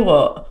 But you know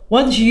what?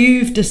 Once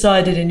you've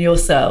decided in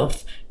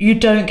yourself, you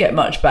don't get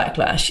much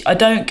backlash. I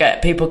don't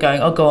get people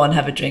going, oh, go on,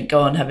 have a drink.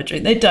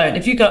 They don't.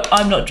 If you go,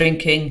 I'm not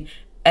drinking,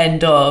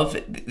 end of,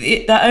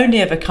 that only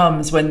ever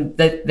comes when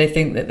they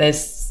think that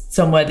there's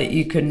somewhere that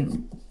you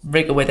can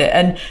wriggle with it.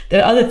 And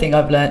the other thing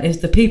I've learned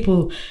is the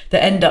people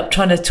that end up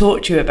trying to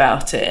talk to you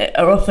about it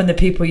are often the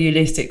people you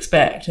least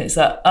expect. And it's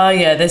like, oh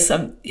yeah, there's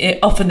some,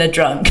 often they're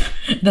drunk.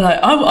 They're like,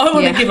 I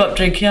want to give up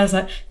drinking. I was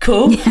like,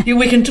 cool,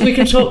 we can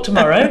talk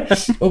tomorrow,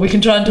 or we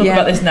can try and talk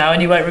about this now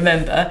and you won't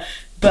remember.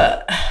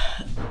 But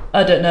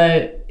I don't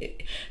know.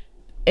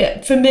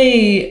 For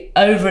me,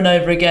 over and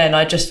over again,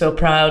 I just feel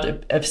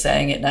proud of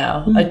saying it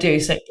now. I do.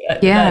 So,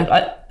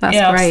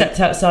 I've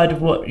stepped outside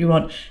of what you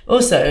want.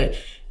 Also,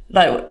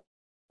 like,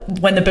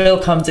 when the bill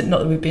comes, not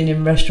that we've been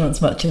in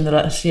restaurants much in the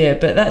last year,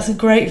 but that's a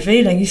great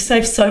feeling. You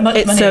save so much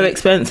money. It's so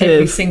expensive.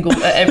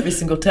 Every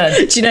single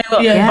turn. Do you know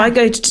what? If I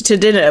go to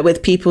dinner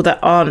with people that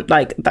aren't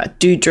like, that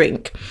do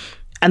drink,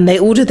 and they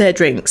order their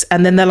drinks,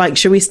 and then they're like,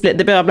 should we split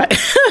the bill? I'm like,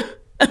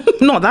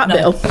 not that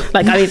bill.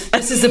 Like, I mean,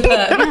 this is a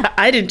perk.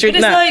 I didn't drink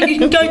that. It's like, you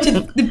can go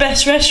to the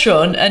best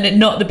restaurant and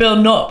the bill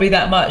not be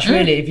that much,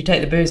 really, if you take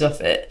the booze off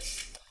it.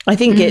 I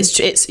think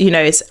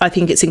I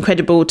think it's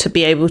incredible to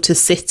be able to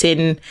sit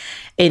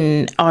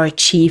in our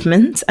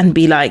achievements and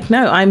be like,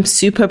 no, I'm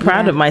super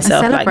proud of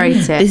myself. And celebrate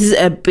it. This is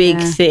a big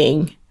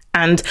thing.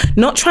 And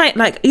not try,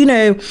 like,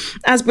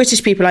 as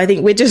British people, I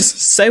think we're just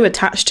so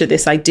attached to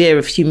this idea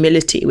of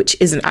humility, which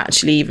isn't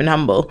actually even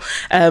humble.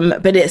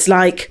 But it's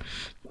like,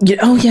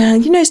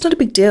 it's not a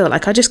big deal.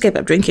 Like, I just gave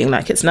up drinking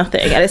like it's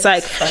nothing. And it's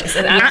like,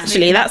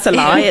 actually, that's a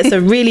lie. It's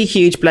a really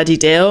huge bloody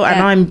deal.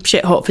 And I'm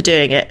shit hot for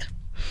doing it.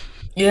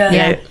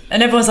 Yeah.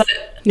 And everyone's like,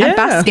 and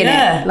bask in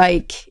it.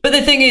 Like, but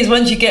the thing is,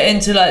 once you get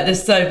into like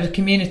this sober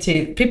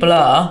community, people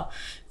are,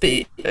 but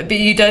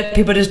you don't,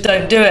 people just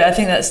don't do it. I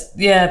think that's,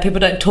 people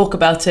don't talk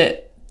about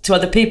it to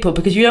other people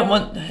because you don't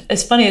want,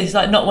 it's funny, it's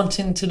like not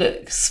wanting to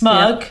look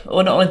smug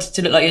or not wanting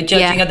to look like you're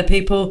judging other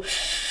people.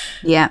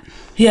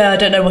 I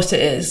don't know what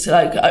it is.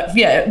 Like,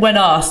 when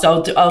asked,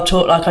 I'll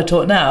talk like I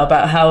talk now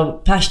about how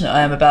passionate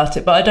I am about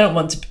it, but I don't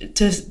want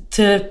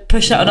to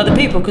push that on other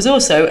people, because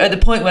also at the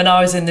point when I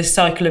was in this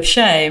cycle of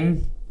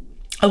shame,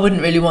 I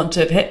wouldn't really want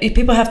to.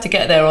 People have to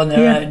get there on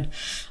their own,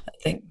 I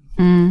think.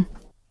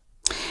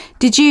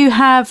 Did you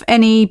have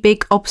any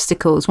big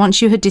obstacles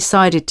once you had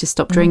decided to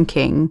stop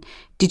drinking?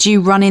 Did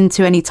you run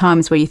into any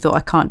times where you thought,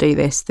 I can't do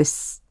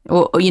this,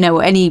 or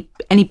any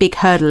big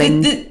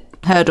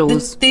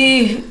hurdles?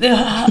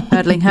 The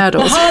hurdling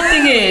hurdles. The hard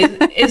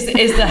thing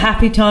is the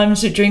happy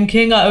times of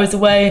drinking. I was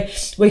away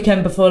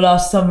weekend before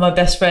last. Some of my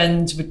best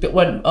friends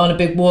went on a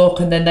big walk,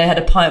 and then they had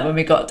a pint when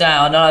we got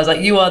down. And I was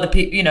like, "You are the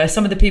people.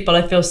 Some of the people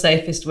I feel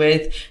safest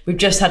with. We've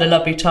just had a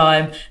lovely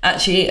time.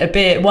 Actually,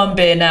 one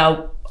beer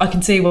now. I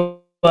can see why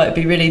it'd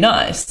be really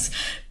nice,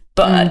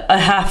 but I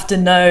have to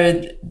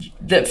know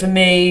that for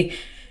me,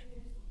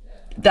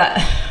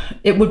 that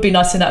it would be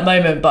nice in that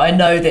moment, but I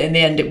know that in the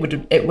end it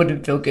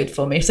wouldn't feel good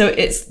for me. So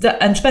it's that,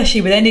 and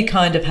especially with any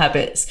kind of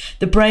habits,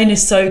 the brain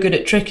is so good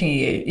at tricking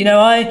you.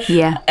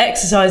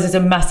 Exercise is a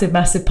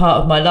massive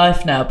part of my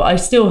life now, but I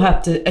still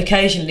have to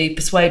occasionally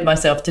persuade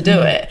myself to do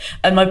it.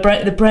 And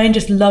the brain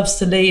just loves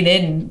to lean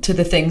in to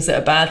the things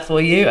that are bad for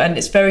you, and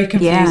it's very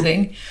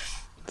confusing.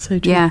 So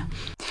true. Yeah.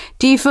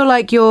 Do you feel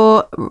like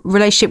your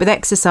relationship with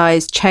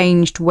exercise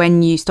changed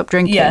when you stopped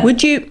drinking? Yeah.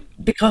 Would you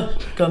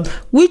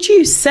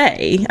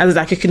say, as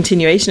like a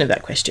continuation of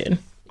that question,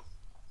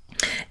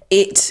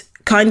 it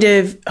kind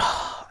of,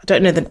 I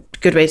don't know the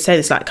good way to say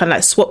this, like kind of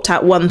like swapped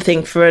out one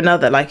thing for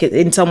another? Like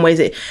in some ways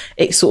it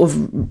sort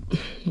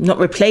of not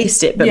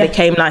replaced it, but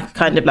became like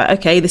kind of like,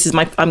 okay, this is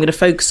I'm going to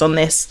focus on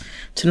this,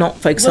 to not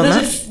focus on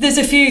that. There's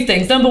a few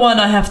things. Number one,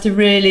 I have to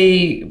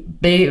really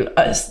be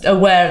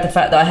aware of the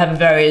fact that I have a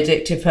very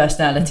addictive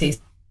personality.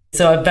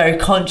 So I very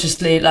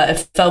consciously, I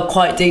fell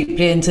quite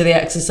deeply into the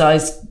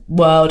exercise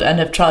world and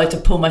have tried to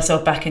pull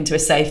myself back into a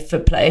safer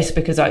place,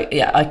 because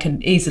I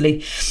can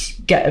easily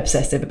get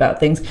obsessive about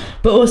things.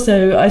 But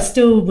also I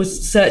still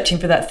was searching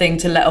for that thing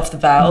to let off the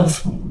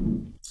valve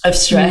of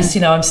stress.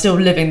 I'm still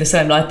living the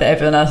same life that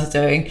everyone else is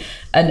doing,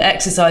 and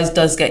exercise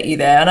does get you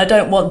there. And I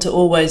don't want to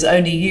always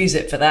only use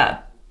it for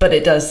that, but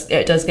it does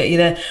get you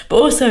there. But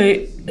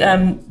also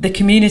the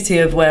community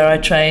of where I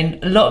train,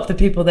 a lot of the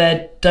people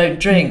there don't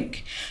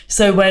drink.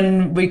 So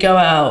when we go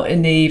out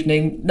in the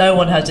evening, no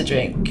one has a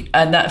drink,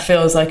 and that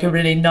feels like a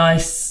really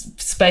nice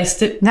space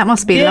to... That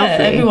must be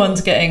lovely.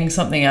 Everyone's getting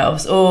something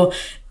else, or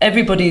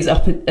everybody's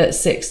up at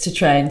 6 to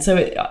train. So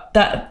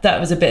that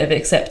was a bit of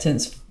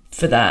acceptance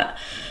for that.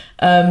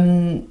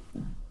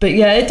 But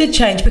yeah, it did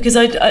change because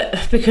I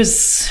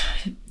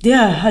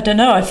don't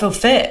know, I feel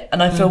fit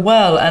and I feel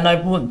well, and I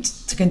want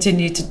to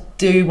continue to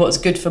do what's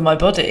good for my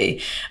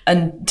body,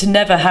 and to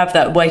never have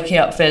that waking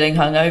up feeling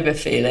hungover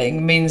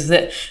feeling means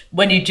that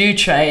when you do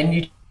train,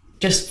 you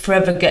just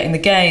forever getting the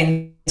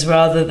gains,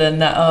 rather than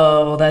that,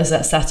 there's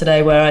that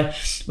Saturday where I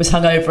was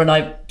hungover and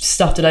I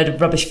stuffed a load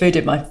of rubbish food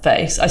in my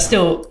face. I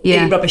still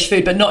eat rubbish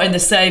food, but not in the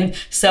same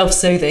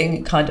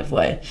self-soothing kind of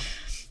way.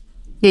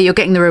 Yeah, you're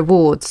getting the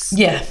rewards.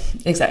 Yeah,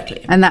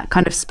 exactly. And that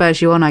kind of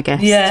spurs you on, I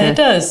guess. Yeah, it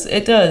does.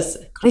 It does.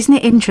 Isn't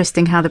it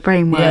interesting how the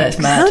brain works? Yeah, it's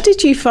mad. How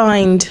did you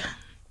find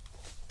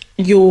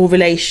your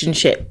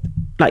relationship,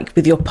 like,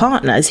 with your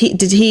partner?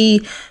 Did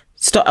he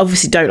stop?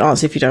 Obviously, don't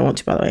answer if you don't want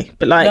to, by the way.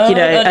 But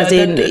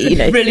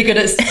really good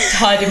at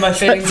hiding my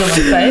feelings on my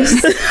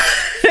face.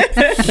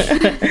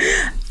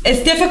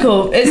 It's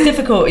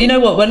difficult. You know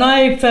what? When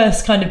I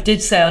first kind of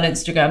did say on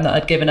Instagram that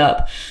I'd given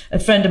up, a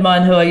friend of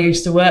mine who I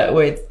used to work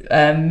with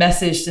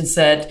messaged and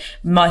said,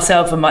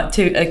 myself and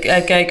a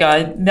gay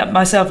guy,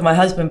 myself and my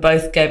husband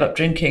both gave up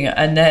drinking,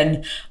 and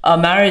then our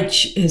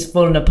marriage has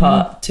fallen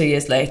apart 2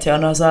 years later.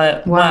 And I was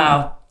like,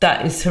 wow,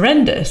 that is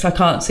horrendous. I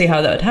can't see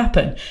how that would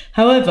happen.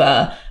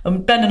 However,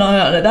 Ben and I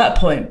aren't at that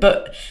point,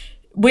 but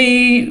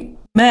we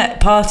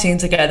met partying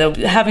together.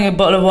 Having a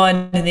bottle of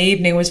wine in the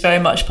evening was very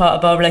much part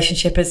of our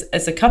relationship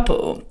as a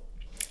couple.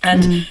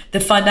 And the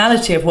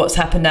finality of what's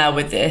happened now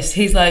with this,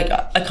 he's like,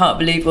 I can't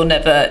believe we'll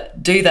never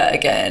do that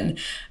again.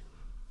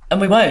 And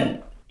we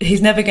won't.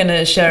 He's never going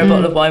to share a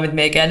bottle of wine with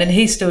me again, and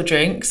he still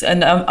drinks,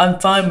 and I'm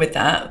fine with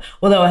that.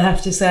 Although I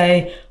have to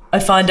say, I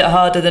find it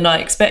harder than I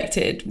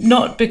expected.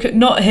 Not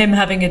him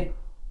having a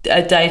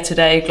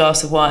day-to-day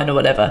glass of wine or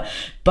whatever,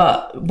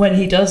 but when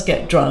he does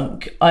get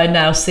drunk, I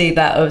now see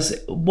that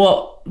as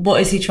what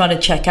is he trying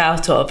to check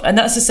out of? And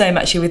that's the same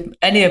actually with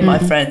any of my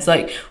friends.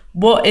 Like,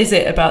 what is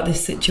it about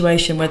this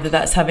situation, whether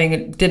that's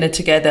having dinner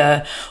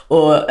together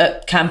or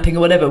camping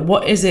or whatever,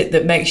 what is it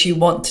that makes you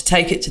want to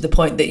take it to the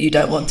point that you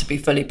don't want to be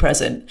fully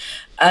present?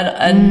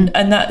 And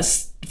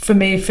that's, for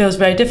me, feels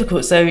very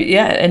difficult. So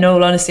yeah, in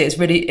all honesty,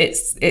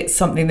 it's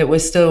something that we're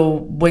still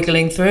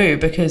wiggling through,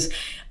 because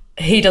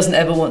he doesn't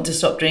ever want to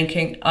stop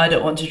drinking. I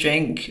don't want to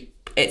drink.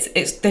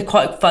 They're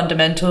quite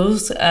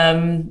fundamentals.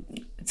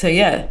 So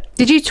yeah.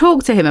 Did you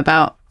talk to him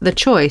about the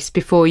choice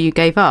before you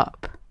gave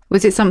up?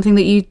 Was it something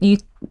that you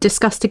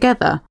discussed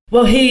together?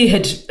 Well, he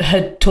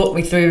had taught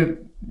me through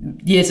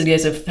years and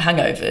years of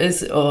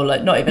hangovers, or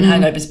like not even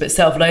hangovers, but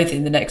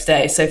self-loathing the next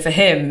day. So for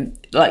him,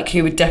 like,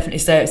 he would definitely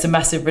say it's a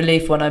massive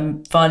relief when I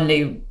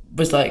finally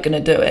was like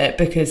going to do it,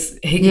 because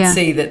he could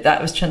see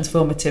that was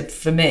transformative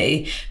for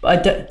me.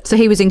 But so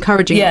he was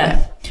encouraging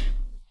it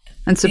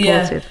and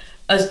supportive.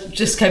 Yeah, I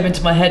just came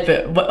into my head,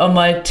 but on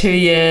my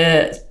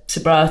 2-year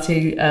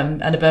sobriety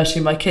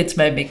anniversary, my kids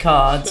made me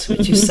cards,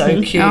 which is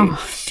so cute.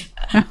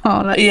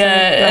 That's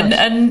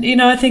and you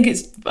know, I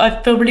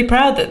feel really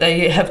proud that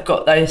they have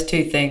got those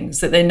two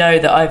things, that they know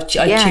that I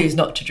choose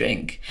not to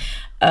drink.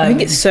 I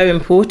think it's so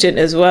important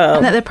as well,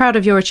 and that they're proud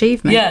of your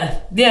achievement. Yeah,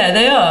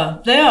 they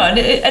are, and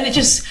it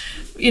just,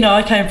 you know,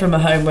 I came from a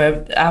home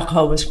where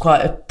alcohol was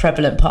quite a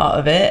prevalent part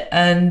of it,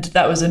 and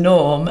that was a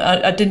norm.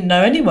 I didn't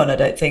know anyone, I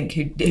don't think,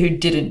 who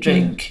didn't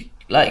drink.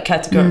 Like,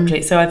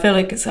 categorically. So I feel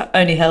like it's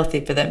only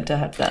healthy for them to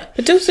have that.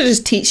 But also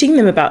just teaching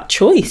them about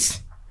choice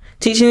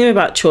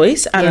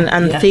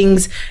and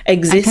things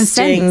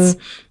existing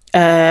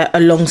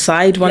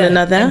alongside one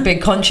another. And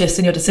being conscious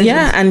in your decisions.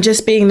 Yeah, and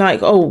just being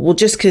like, oh, well,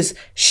 just because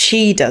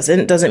she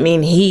doesn't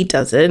mean he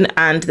doesn't,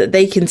 and that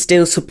they can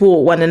still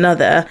support one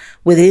another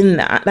within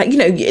that. Like, you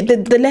know,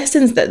 the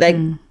lessons that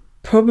they're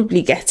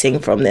probably getting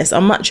from this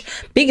are much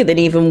bigger than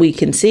even we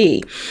can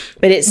see.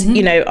 But it's,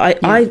 you know,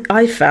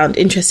 I found,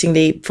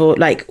 interestingly, for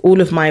like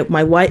all of my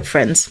white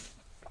friends,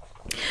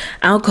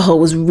 alcohol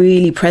was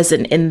really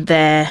present in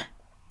their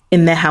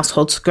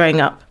households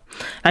growing up.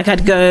 Like,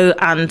 I'd go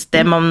and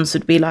their mums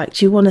would be like,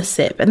 do you want a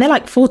sip? And they're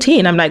like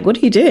 14. I'm like, what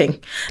are you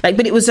doing? Like,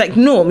 but it was like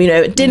norm, you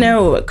know, at dinner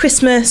or at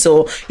Christmas,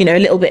 or, you know, a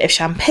little bit of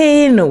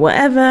champagne or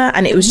whatever.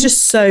 And it was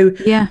just so,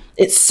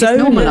 it's so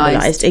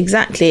normalized.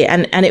 Exactly.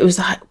 And it was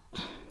like,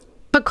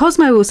 but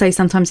Cosmo will say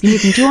sometimes,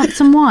 Nathan, do you want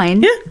some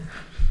wine?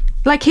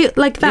 Like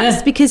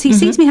that's because he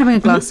sees me having a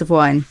glass of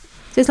wine.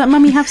 So it's like,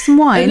 Mummy, have some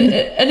wine.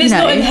 And it's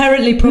not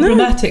inherently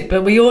problematic,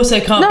 but we also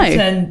can't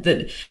pretend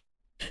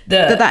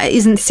that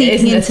isn't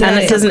seeping into, and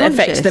it doesn't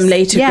affect them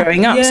later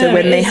growing up. So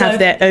when they have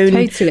their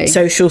own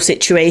social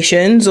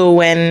situations, or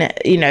when,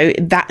 you know,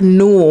 that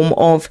norm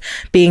of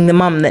being the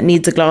mum that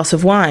needs a glass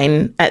of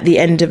wine at the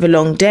end of a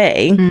long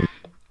day,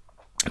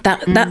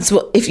 that's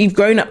what, if you've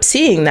grown up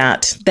seeing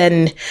that,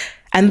 then,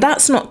 and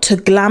that's not to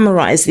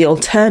glamorize the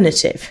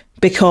alternative.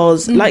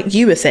 Because like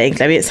you were saying,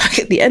 Chloe, it's like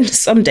at the end of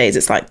some days,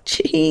 it's like,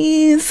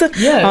 geez,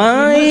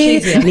 I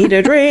need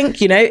a drink,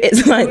 you know,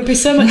 it's like, it would be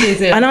so much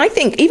easier. And I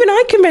think even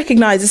I can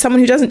recognize, as someone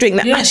who doesn't drink,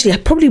 that actually I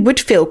probably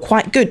would feel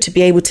quite good to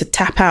be able to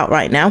tap out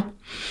right now,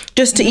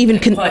 just to even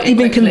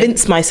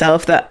convince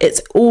myself that it's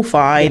all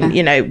fine,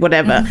 you know,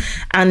 whatever.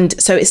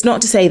 And so it's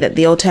not to say that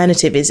the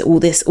alternative is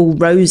all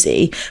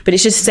rosy, but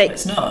it's just to say,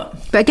 it's not.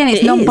 But again,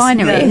 it's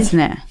non-binary, isn't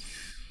it?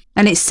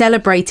 And it's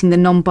celebrating the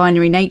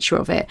non-binary nature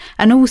of it.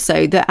 And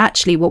also that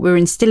actually what we're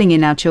instilling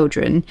in our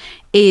children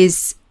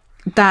is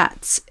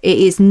that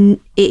it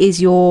is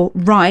your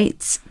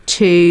right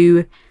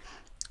to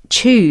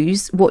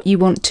choose what you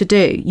want to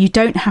do. You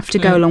don't have to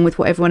go along with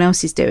what everyone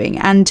else is doing.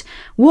 And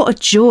what a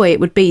joy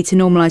it would be to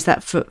normalise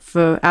that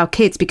for our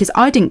kids, because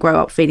I didn't grow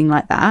up feeling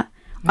like that.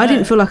 No. I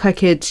didn't feel like I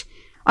could...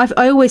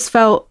 I always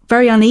felt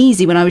very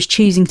uneasy when I was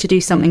choosing to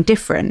do something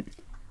different.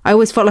 I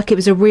always felt like it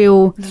was a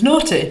real... It's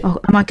naughty. Oh,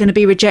 am I going to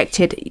be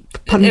rejected? It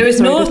was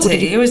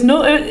naughty. It was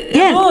not...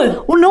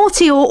 Or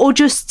naughty, or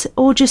just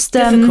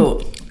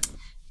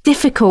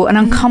difficult and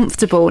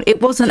uncomfortable.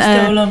 It wasn't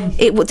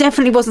it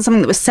definitely wasn't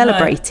something that was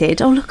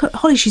celebrated. No. Oh, look at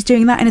Holly, she's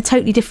doing that in a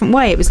totally different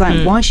way. It was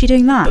like, why is she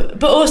doing that?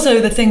 But also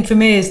the thing for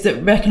me is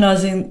that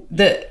recognising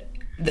that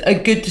a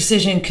good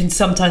decision can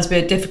sometimes be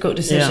a difficult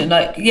decision.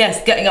 Like,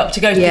 yes, getting up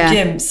to go to the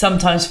gym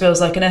sometimes feels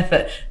like an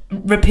effort.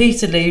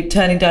 Repeatedly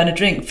turning down a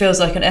drink feels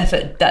like an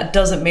effort. That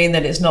doesn't mean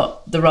that it's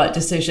not the right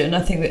decision.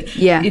 I think that,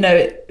 you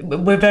know,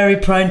 we're very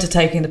prone to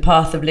taking the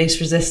path of least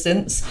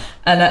resistance,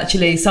 and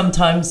actually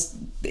sometimes,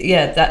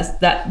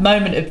 that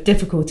moment of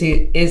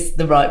difficulty is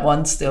the right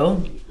one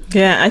still.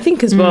 Yeah, I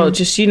think as well,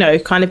 just, you know,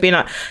 kind of being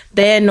like,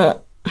 they're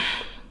not...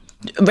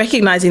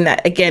 Recognising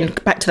that, again,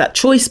 back to that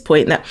choice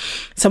point, that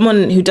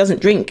someone who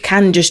doesn't drink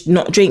can just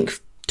not drink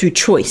through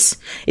choice.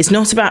 It's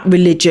not about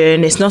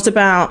religion, it's not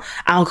about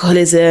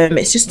alcoholism,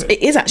 it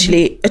is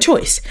actually a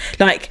choice.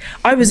 Like,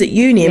 I was at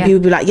uni and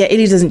people would be like,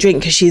 Illy doesn't drink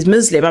because she's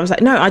Muslim. I was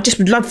like, no, I just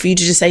would love for you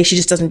to just say she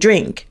just doesn't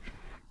drink.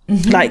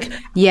 Like,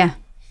 there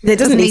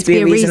doesn't need to be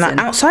a reason. Like,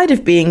 outside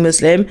of being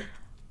Muslim,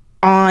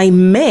 I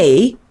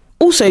may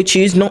also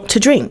choose not to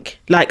drink.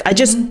 Like, I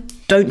just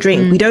don't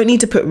drink. We don't need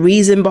to put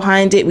reason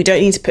behind it. We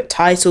don't need to put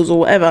titles or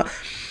whatever.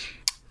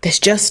 there's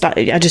just like,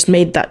 I just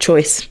made that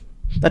choice.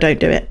 I don't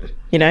do it,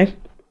 you know?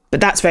 But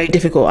that's very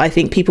difficult. I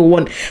think we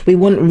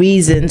want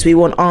reasons, we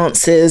want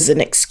answers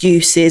and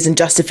excuses and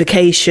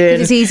justification.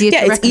 It's easier to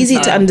it's easy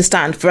to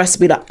understand for us to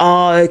be like,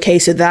 oh, okay,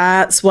 so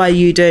that's why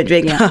you don't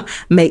drink. Yeah.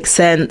 Makes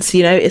sense,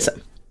 you know?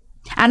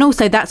 And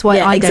also that's why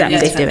I don't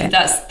exactly. do it.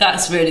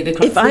 That's really the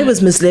question. If I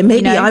was Muslim,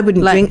 maybe I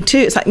wouldn't drink too.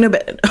 It's like, no,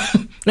 but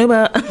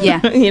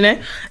yeah. You know?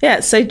 Yeah,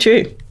 it's so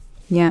true.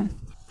 Yeah.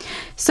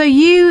 So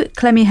you,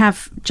 Clemmie,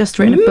 have just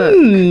written a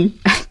book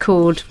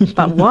called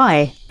But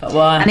Why? But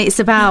Why? And it's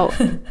about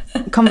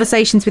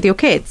conversations with your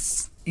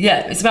kids. Yeah,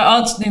 it's about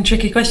answering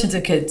tricky questions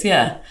of kids,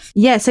 yeah.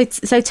 Yeah,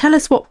 so tell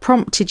us what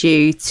prompted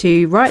you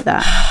to write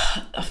that.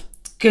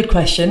 Good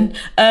question.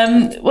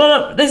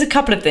 Well, there's a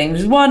couple of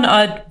things. One,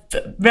 I'd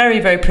very,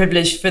 very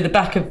privileged for the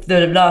back of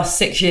the last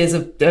 6 years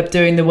of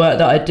doing the work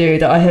that I do,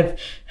 that I have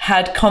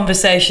had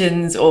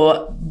conversations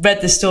or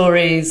read the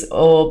stories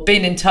or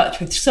been in touch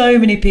with so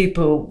many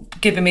people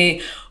giving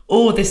me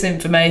all this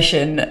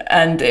information,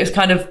 and it was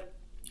kind of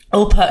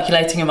all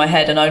percolating in my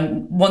head, and I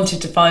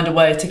wanted to find a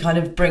way to kind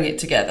of bring it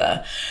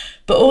together.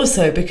 But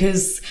also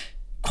because,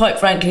 quite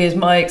frankly, as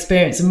my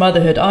experience in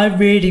motherhood, I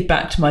really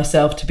backed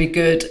myself to be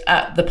good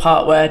at the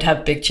part where I'd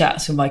have big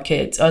chats with my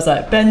kids. I was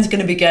like, Ben's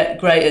going to be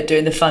great at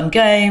doing the fun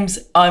games.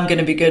 I'm going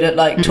to be good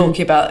at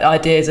talking about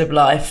ideas of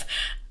life.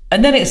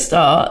 And then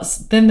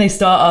then they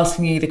start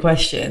asking you the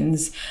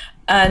questions.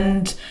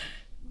 And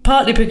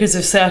partly because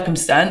of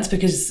circumstance,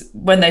 because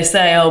when they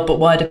say, oh, but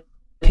why do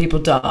people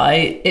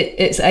die?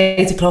 It's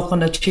 8 o'clock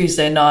on a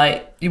Tuesday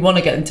night. You want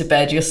to get them to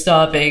bed. You're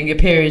starving. Your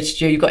period's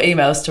due. You've got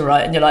emails to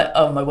write, and you're like,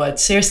 "Oh my word,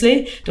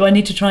 seriously? Do I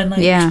need to try and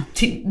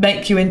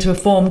make you into a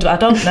formed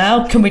adult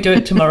now? Can we do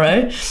it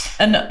tomorrow?"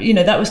 And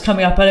that was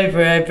coming up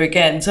over and over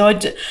again. So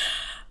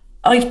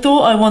I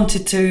thought I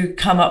wanted to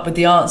come up with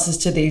the answers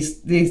to these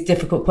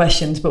difficult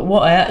questions, but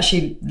what I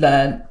actually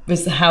learned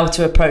was how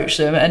to approach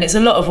them. And it's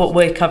a lot of what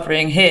we're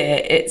covering here.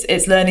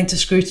 It's learning to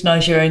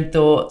scrutinize your own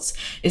thoughts.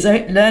 It's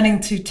learning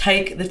to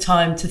take the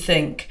time to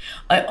think.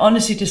 I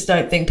honestly just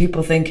don't think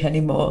people think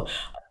anymore.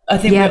 I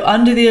think we're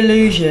under the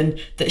illusion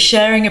that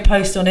sharing a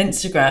post on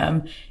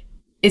Instagram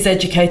is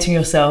educating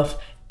yourself.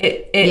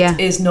 It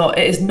is not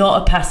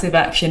a passive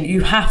action.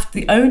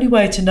 The only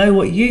way to know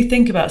what you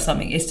think about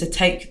something is to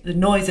take the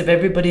noise of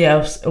everybody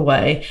else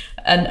away,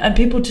 and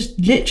people just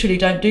literally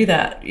don't do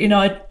that.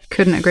 I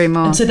couldn't agree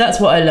more. And so that's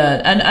what I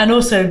learned, and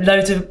also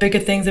loads of bigger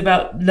things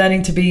about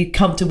learning to be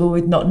comfortable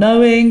with not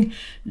knowing,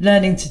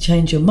 learning to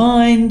change your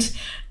mind.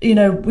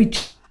 We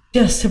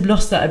just have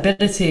lost that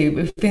ability.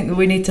 We think that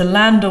we need to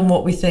land on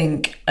what we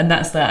think, and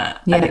that's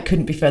that. And it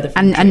couldn't be further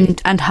from true.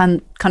 And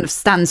kind of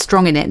stand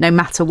strong in it no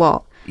matter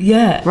what.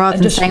 Yeah, rather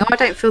than saying, I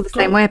don't feel the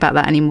same way about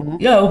that anymore.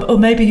 Yeah, or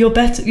maybe you're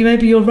better,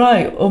 maybe you're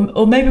right,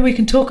 or maybe we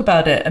can talk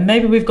about it, and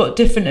maybe we've got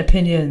different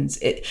opinions.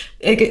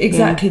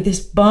 Exactly this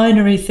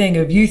binary thing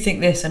of you think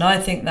this and I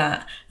think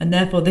that, and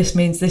therefore this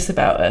means this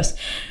about us.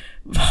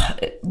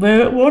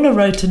 We're on a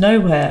road to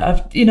nowhere.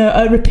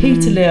 I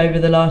repeatedly over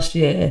the last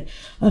year,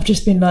 I've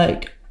just been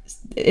like,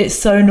 it's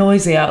so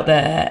noisy out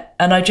there,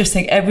 and I just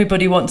think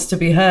everybody wants to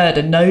be heard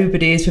and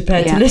nobody is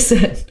prepared to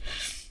listen.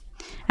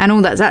 And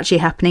all that's actually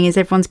happening is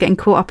everyone's getting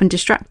caught up and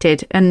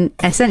distracted and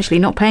essentially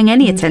not paying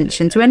any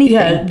attention to anything.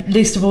 Yeah,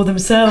 least of all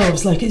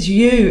themselves. Like, it's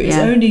you. It's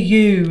only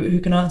you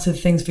who can answer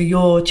things for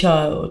your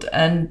child.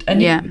 And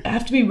you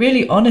have to be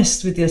really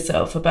honest with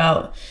yourself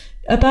about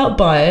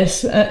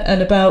bias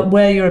and about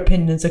where your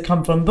opinions have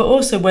come from, but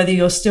also whether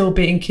you're still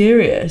being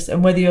curious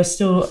and whether you're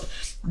still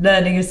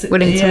learning.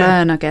 Willing to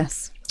learn, I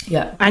guess.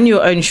 Yeah, and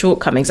your own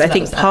shortcomings. So I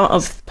think part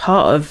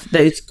of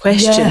those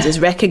questions is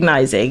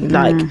recognizing,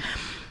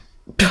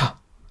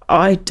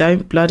 I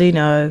don't bloody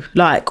know,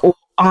 or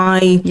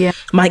I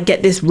might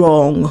get this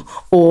wrong,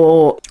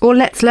 or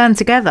let's learn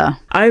together.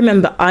 I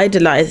remember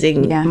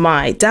idolizing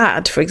my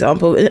dad, for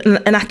example,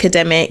 an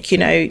academic,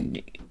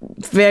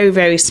 very,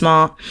 very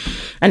smart,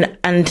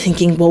 and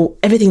thinking, well,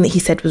 everything that he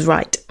said was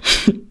right.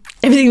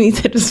 Everything he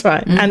said was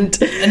right. And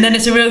then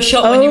it's a real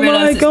shock when you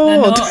realise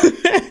they're not.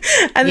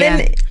 And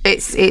then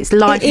it's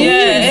life.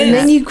 And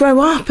then you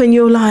grow up and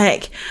you're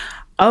like,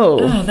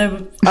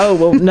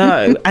 well,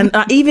 no. And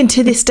even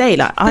to this day,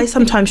 I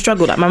sometimes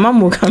struggle. My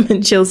mum will come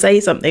and she'll say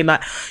something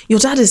like, your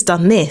dad has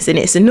done this and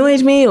it's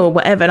annoyed me or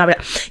whatever. And I'll be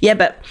like, yeah,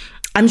 but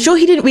I'm sure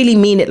he didn't really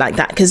mean it like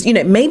that. Because,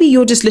 maybe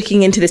you're just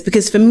looking into this.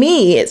 Because for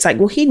me, it's like,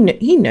 well, he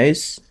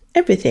knows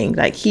everything.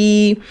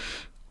 He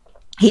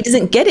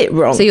doesn't get it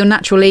wrong. So your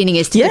natural leaning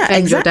is to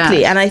defend your dad.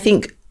 And I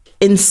think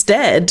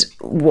instead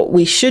what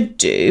we should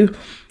do,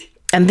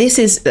 and this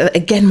is,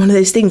 again, one of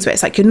those things where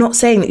it's like, you're not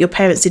saying that your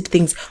parents did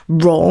things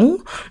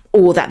wrong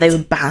or that they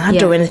were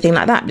bad or anything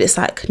like that. But it's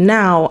like,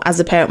 now, as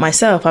a parent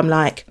myself, I'm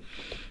like,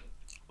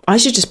 I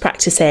should just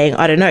practice saying,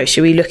 I don't know,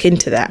 should we look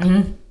into that?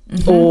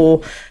 Mm-hmm.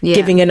 Or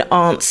giving an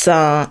answer.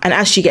 And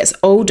as she gets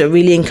older,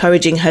 really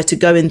encouraging her to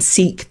go and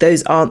seek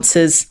those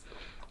answers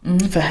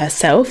for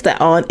herself that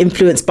aren't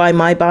influenced by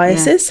my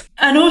biases.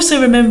 And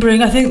also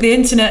remembering, I think the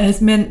internet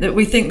has meant that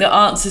we think that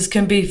answers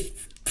can be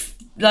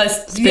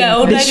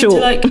or maybe short. to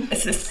like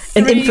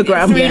An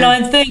infogram.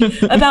 3-line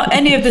thing about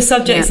any of the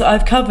subjects that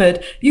I've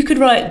covered. You could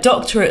write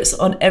doctorates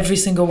on every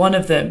single one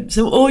of them.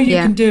 So all you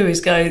can do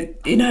is go,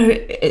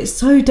 it's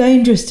so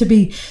dangerous to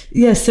be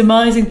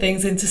surmising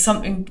things into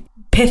something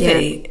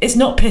pithy. It's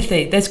not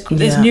pithy.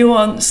 There's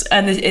nuance,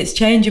 and it's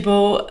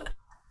changeable.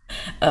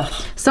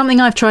 Something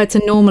I've tried to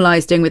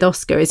normalise doing with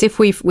Oscar is if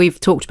we've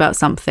talked about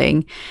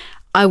something,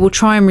 I will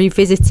try and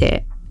revisit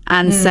it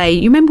and say,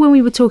 you remember when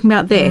we were talking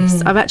about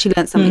this? I've actually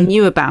learned something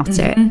new about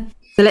it.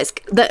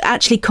 So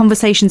actually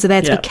conversations are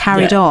there to be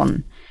carried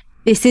on.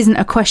 This isn't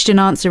a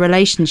question-answer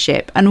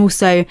relationship. And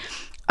also,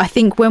 I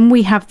think when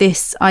we have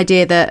this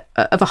idea that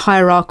of a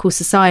hierarchical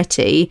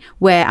society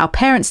where our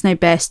parents know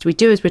best, we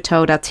do as we're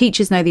told, our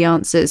teachers know the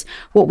answers,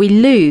 what we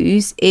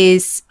lose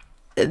is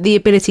the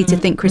ability to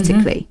think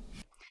critically.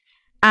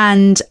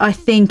 And I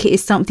think it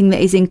is something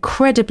that is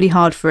incredibly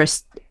hard for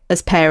us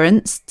as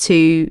parents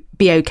to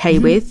be okay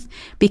with,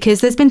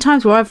 because there's been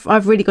times where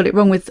I've really got it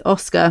wrong with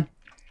Oscar,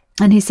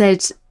 and he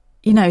said,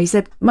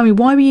 Mummy,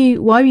 why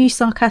were you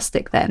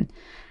sarcastic then?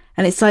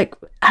 And it's like,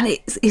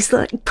 it's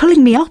like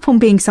pulling me up on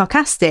being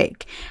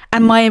sarcastic,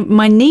 and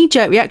my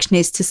knee-jerk reaction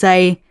is to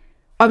say,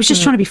 I was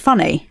just trying to be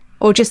funny,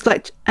 or just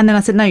like, and then I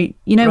said, no,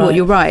 what,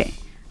 you're right,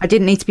 I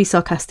didn't need to be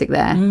sarcastic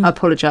there, I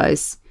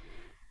apologise.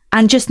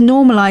 And just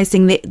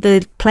normalising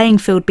the playing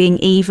field being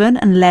even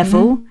and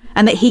level,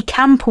 and that he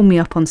can pull me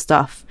up on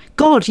stuff.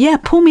 God,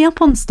 pull me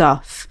up on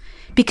stuff.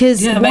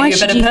 Because why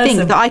should you think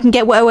that I can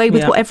get away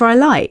with whatever I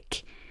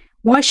like?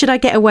 Why should I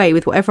get away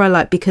with whatever I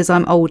like because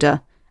I'm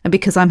older and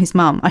because I'm his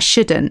mum? I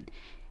shouldn't.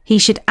 He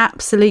should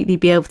absolutely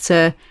be able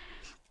to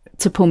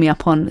pull me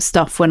up on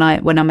stuff when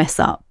I mess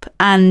up.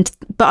 But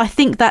I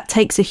think that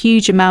takes a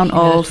huge amount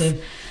of...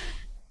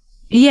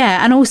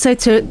 and also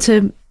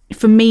to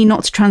for me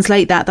not to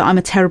translate that I'm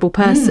a terrible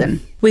person.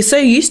 We're so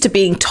used to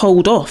being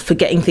told off for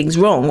getting things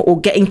wrong,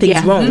 or getting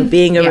things wrong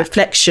being a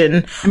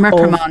reflection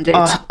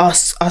of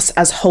us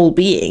as whole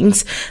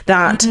beings,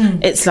 that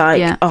it's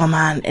like, oh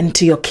man, and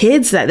to your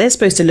kids, that they're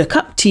supposed to look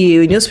up to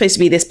you and you're supposed to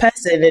be this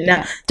person. And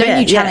now,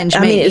 don't you challenge me?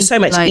 I mean, it's so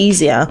much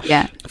easier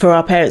for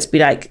our parents to be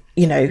like,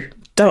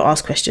 don't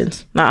ask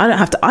questions. Like, I don't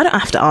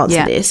have to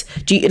answer this.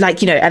 Do you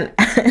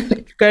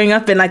and growing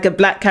up in like a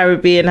Black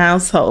Caribbean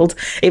household,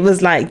 it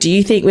was like, do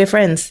you think we're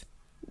friends?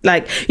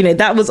 Like,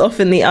 that was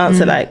often the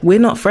answer. Like, we're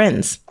not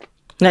friends.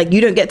 Like, you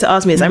don't get to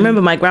ask me this. I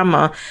remember my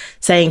grandma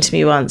saying to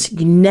me once,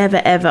 you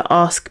never ever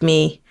ask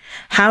me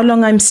how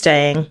long I'm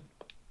staying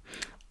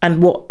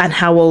and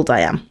how old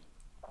I am.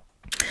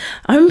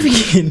 I'm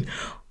thinking,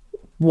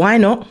 why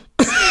not?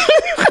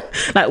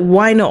 Like,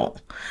 why not?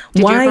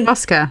 Did you ever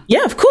ask her?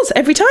 Yeah, of course,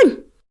 every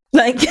time.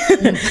 Like,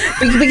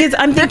 because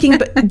I'm thinking,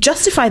 but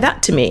justify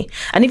that to me.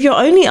 And if your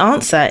only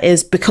answer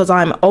is because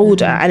I'm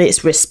older and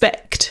it's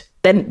respect,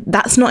 then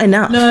that's not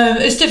enough. No,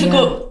 it's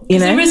difficult.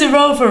 Because there is a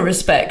role for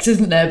respect,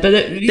 isn't there? But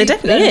there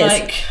definitely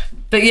is.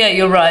 But yeah,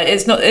 you're right.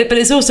 It's not. But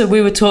it's also,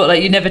 we were taught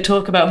like you never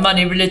talk about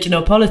money, religion,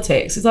 or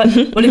politics. It's like,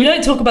 well, if you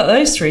don't talk about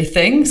those three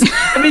things,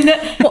 I mean,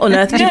 what on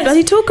earth did you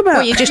bloody talk about?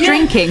 Well, you're just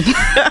drinking.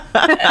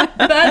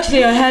 But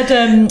actually, I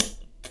had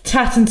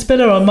Tat and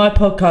Spiller on my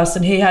podcast,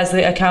 and he has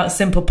the account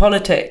Simple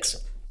Politics.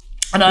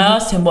 And I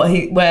asked him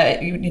where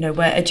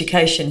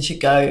education should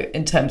go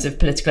in terms of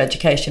political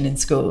education in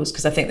schools,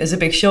 because I think there's a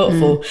big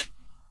shortfall.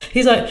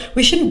 He's like,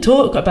 we shouldn't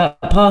talk about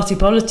party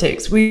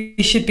politics. We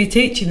should be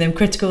teaching them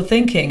critical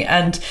thinking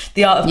and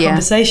the art of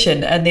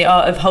conversation and the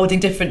art of holding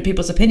different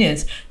people's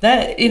opinions.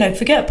 That,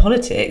 forget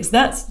politics.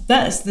 That's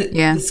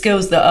the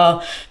skills that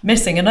are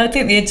missing. And I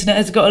think the internet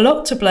has got a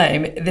lot to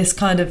blame. This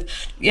kind of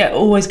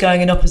always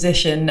going in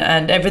opposition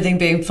and everything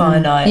being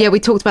finite. Yeah, we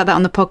talked about that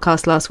on the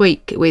podcast last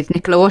week with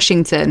Nicola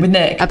Washington, with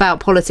Nick, about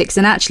politics,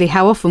 and actually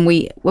how often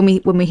when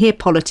we hear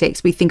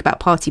politics, we think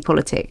about party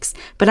politics,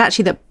 but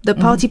actually the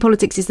party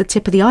politics is the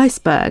tip of the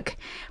iceberg.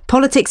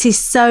 Politics is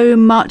so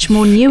much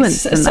more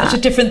nuanced than that, such a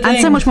different thing,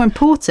 and so much more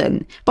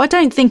important. But I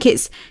don't think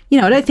it's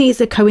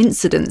a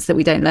coincidence that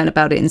we don't learn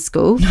about it in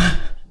school.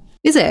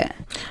 Is it?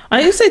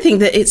 I also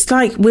think that it's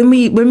like when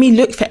we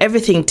look for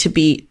everything to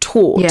be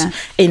taught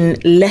in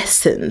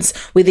lessons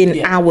within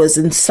hours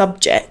and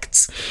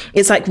subjects,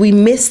 it's like we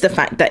miss the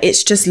fact that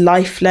it's just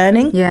life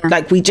learning. Yeah.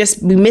 Like we miss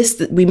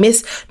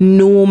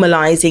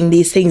normalizing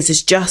these things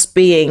as just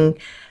being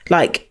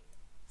like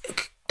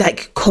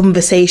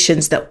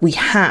conversations that we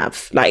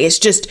have. Like, it's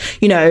just,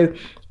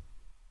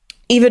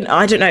 even,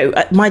 I don't know,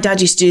 my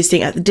dad used to do this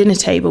thing at the dinner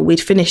table. We'd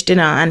finish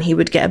dinner and he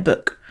would get a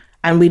book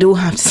and we'd all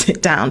have to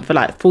sit down for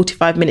like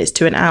 45 minutes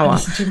to an hour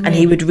and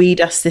he would read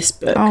us this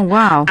book. Oh,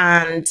 wow.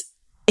 And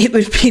it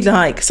would be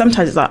like,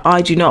 sometimes it's like,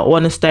 I do not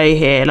want to stay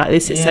here. Like,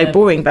 this is so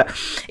boring. But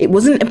it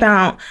wasn't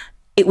about,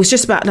 it was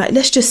just about like,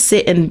 let's just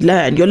sit and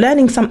learn. You're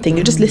learning something.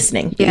 You're just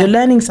listening. You're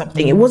learning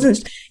something. It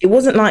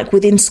wasn't like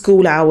within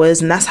school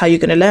hours and that's how you're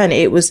going to learn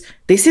it. It was,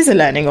 this is a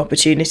learning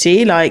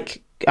opportunity.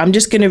 Like, I'm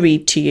just going to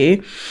read to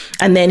you.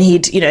 And then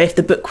he'd, if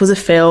the book was a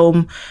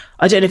film,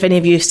 I don't know if any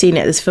of you have seen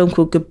it. There's a film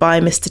called Goodbye,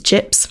 Mr.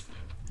 Chips.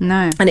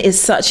 No. And it is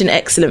such an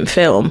excellent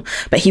film.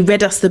 But he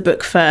read us the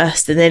book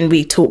first, and then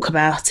we talk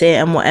about it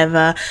and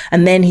whatever.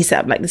 And then he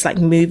set up like this like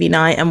movie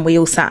night, and we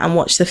all sat and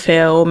watched the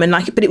film. And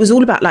like, but it was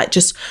all about like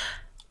just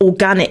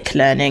organic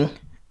learning.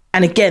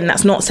 And again,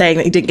 that's not saying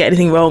that he didn't get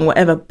anything wrong,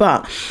 whatever.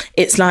 But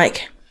it's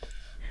like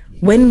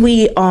when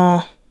we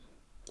are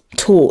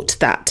taught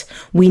that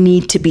we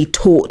need to be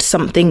taught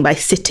something by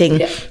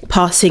sitting,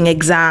 passing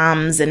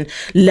exams and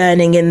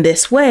learning in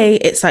this way,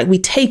 it's like we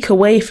take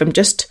away from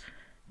just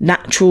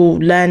natural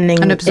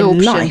learning and absorption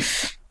in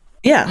life.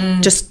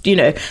 Just, you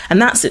know,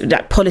 and that's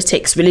like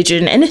politics,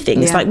 religion,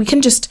 anything. It's like we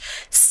can just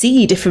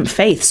see different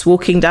faiths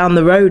walking down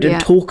the road and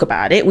talk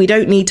about it. We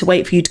don't need to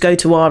wait for you to go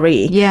to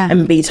RE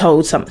and be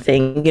told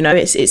something. You know,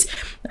 it's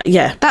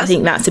I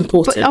think that's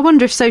important. But I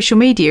wonder if social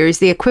media is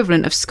the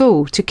equivalent of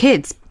school to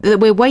kids, that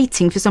we're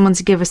waiting for someone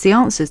to give us the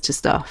answers to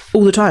stuff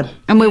all the time,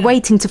 and we're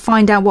waiting to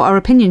find out what our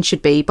opinion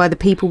should be by the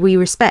people we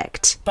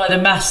respect, by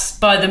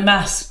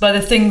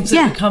the things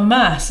that become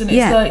mass. And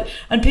it's like,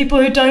 and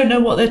people who don't know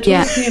what they're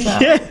talking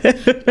about.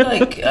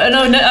 Like, I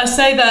know I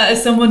say that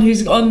as someone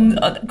who's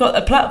got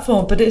a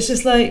platform, but it's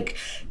just like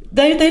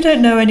they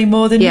don't know any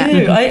more than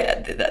you.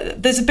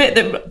 There's a bit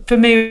that for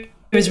me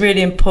was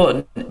really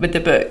important with the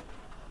book,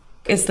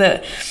 is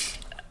that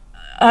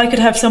I could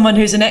have someone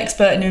who's an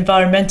expert in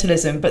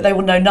environmentalism, but they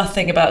will know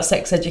nothing about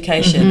sex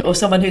education, or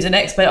someone who's an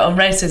expert on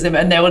racism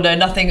and they will know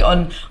nothing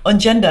on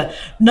gender.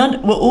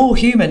 We're all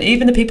human.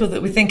 Even the people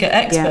that we think are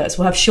experts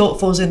will have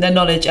shortfalls in their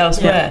knowledge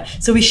elsewhere.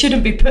 So we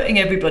shouldn't be putting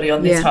everybody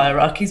on these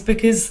hierarchies,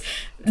 because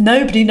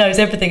nobody knows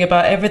everything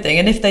about everything.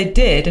 And if they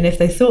did, and if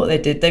they thought they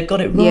did, they've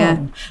got it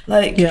wrong.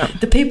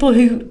 The people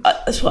who,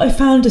 that's what I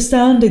found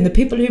astounding, the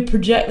people who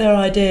project their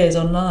ideas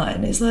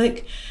online, it's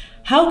like,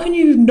 how can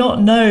you not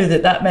know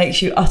that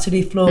makes you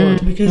utterly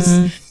flawed?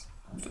 Because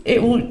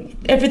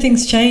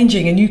everything's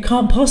changing and you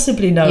can't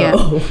possibly know it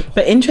all.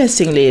 But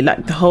interestingly,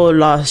 like the whole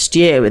last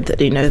year with,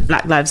 you know,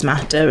 Black Lives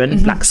Matter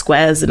and Black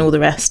Squares and all the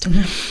rest,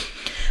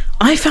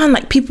 I found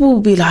like people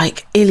will be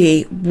like,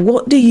 Illy,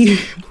 what do you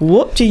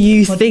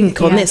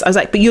think on this? I was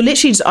like, but you're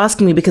literally just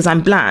asking me because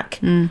I'm black.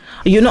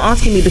 You're not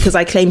asking me because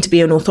I claim to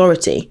be an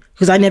authority,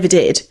 because I never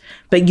did.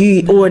 But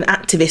you, or an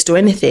activist or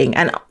anything.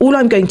 And all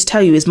I'm going to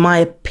tell you is my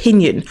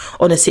opinion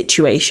on a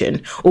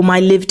situation or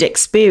my lived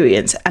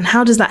experience. And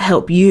how does that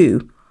help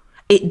you?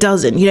 It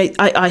doesn't. You know,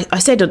 I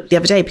said the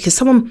other day, because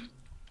I've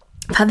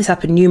had this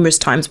happen numerous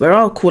times, where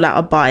I'll call out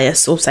a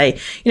bias or say,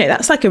 you know,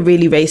 that's like a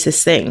really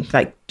racist thing.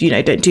 Like, you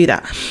know, don't do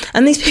that.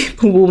 And these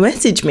people will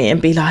message me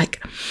and be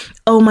like,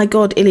 oh my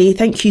God, Illy,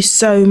 thank you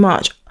so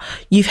much.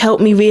 You've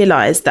helped me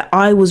realise that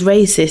I was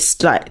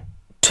racist, like,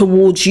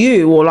 towards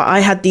you, or like I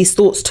had these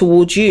thoughts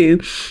towards you.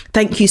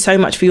 Thank you so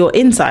much for your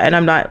insight. And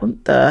I'm like,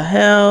 what the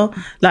hell?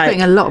 Like,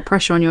 putting a lot of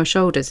pressure on your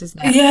shoulders, isn't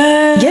it?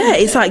 Yeah,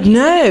 it's like,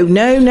 no,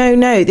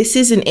 this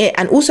isn't it.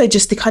 And also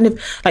just the kind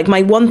of, like,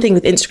 my one thing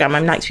with Instagram,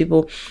 I'm like to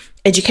people,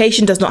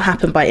 education does not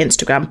happen by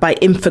Instagram, by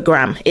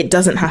infogram. It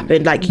doesn't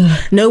happen. Like,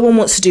 no one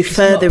wants to do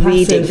further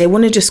reading. They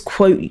want to just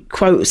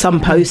quote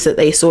some post that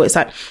they saw. It's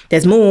like,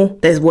 there's more,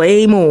 there's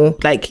way more.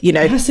 Like, you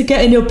know, it has to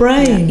get in your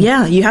brain.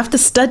 Yeah, you have to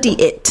study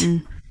it.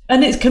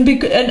 And it can be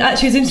good. And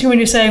actually, it's interesting when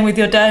you're saying with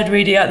your dad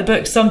reading out the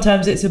book,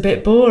 sometimes it's a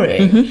bit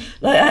boring.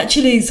 Like,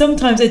 actually,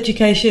 sometimes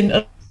education,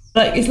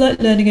 like, it's like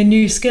learning a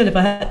new skill. If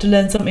I had to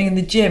learn something in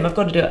the gym, I've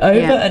got to do it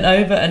over and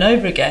over and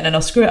over again, and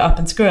I'll screw it up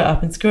and screw it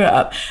up and screw it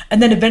up, and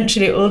then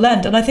eventually it will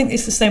land. And I think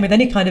it's the same with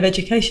any kind of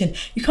education.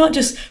 You can't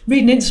just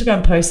read an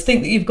Instagram post,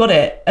 think that you've got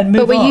it, and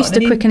move on. But we're used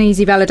to quick and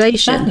easy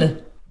validation.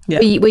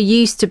 We're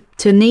used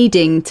to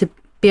needing to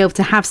be able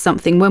to have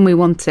something when we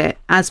want it,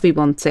 as we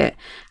want it,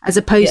 as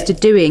opposed to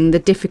doing the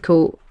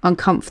difficult,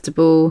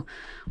 uncomfortable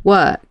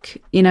work.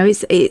 You know,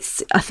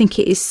 it's I think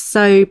it is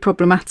so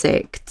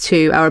problematic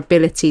to our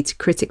ability to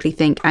critically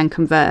think and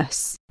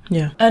converse.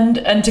 And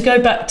to tie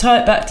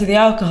it back to the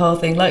alcohol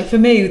thing, like, for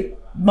me,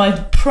 my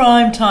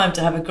prime time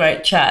to have a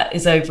great chat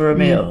is over a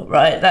meal,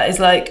 right? That is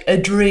like a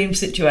dream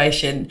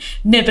situation.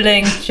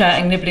 Nibbling,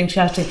 chatting.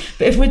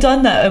 But if we've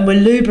done that and we're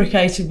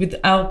lubricated with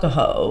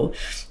alcohol,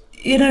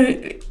 you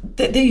know,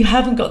 that you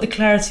haven't got the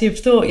clarity of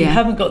thought, you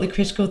haven't got the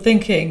critical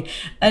thinking,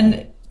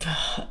 and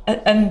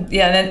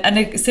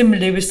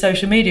similarly with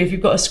social media, if you've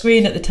got a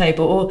screen at the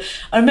table, or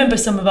I remember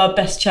some of our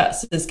best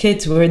chats as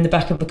kids were in the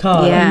back of a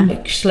car,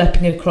 like,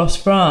 schlepping across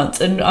France,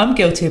 and I'm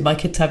guilty of my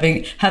kids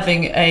having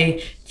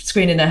a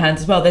screen in their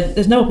hands as well.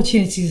 There's no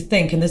opportunity to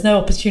think, and there's no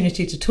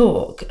opportunity to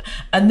talk,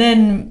 and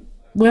then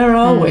where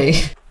are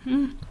we?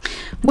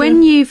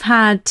 When you've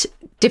had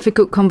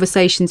difficult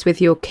conversations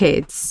with your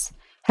kids,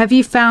 have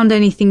you found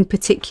anything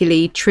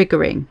particularly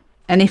triggering?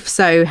 And if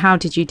so, how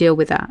did you deal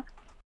with that?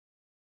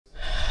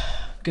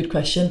 Good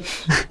question.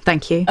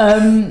 Thank you. You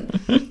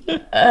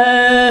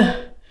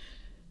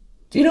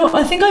know,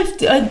 I think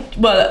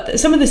well,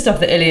 some of the stuff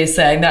that Illy is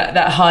saying, that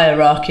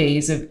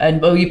hierarchies of,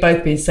 and well, you've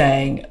both been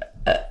saying,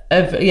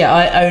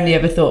 I only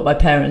ever thought my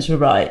parents were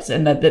right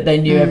and that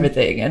they knew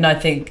everything. And I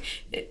think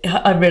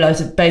I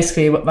realised that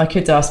basically what my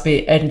kids ask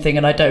me anything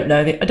and I don't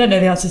know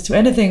the answers to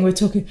anything.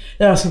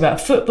 They're asking about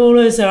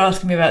footballers, they're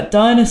asking me about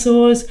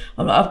dinosaurs.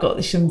 I've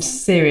got some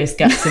serious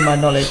gaps in my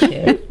knowledge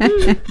here.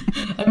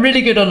 I'm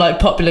really good on like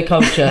popular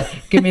culture.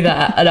 Give me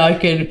that and I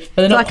can.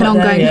 But they're not like an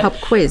ongoing pub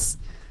quiz.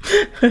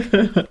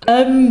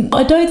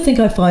 I don't think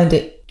I find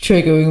it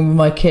triggering with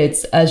my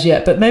kids as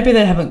yet, but maybe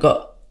they haven't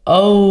got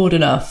old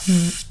enough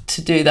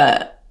to do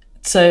that.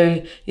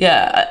 So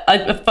yeah,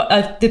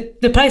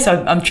 the place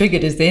I'm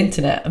triggered is the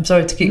internet. I'm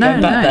sorry to keep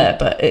going back there,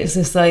 but it's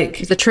just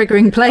like it's a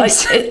triggering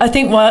place. I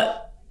think why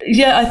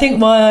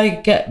I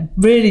get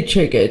really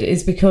triggered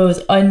is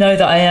because I know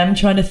that I am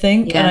trying to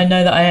think and I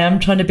know that I am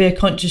trying to be a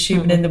conscious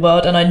human in the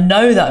world, and I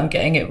know that I'm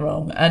getting it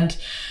wrong, and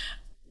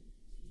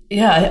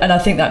I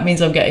think that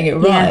means I'm getting it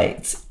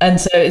right. And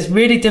so it's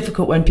really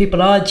difficult when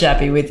people are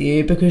jabby with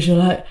you because you're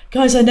like,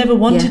 guys, I never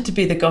wanted to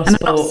be the gospel.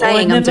 And I'm not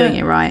saying I'm doing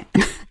it right.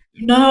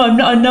 No, I'm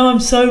not. I know I'm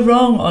so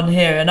wrong on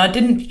here, and I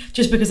didn't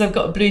just because I've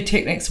got a blue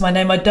tick next to my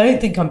name. I don't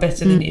think I'm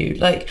better than you.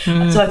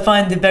 So I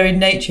find the very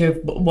nature of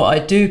what I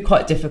do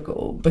quite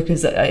difficult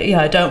because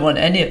I don't want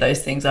any of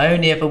those things. I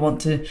only ever want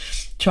to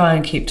try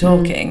and keep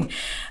talking.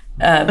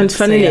 And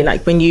funnily,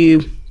 like when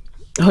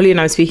Holly and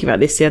I were speaking about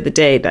this the other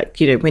day, like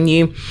when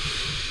you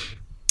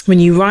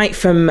write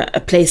from a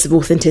place of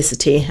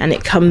authenticity and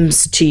it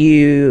comes to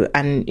you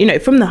and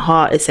from the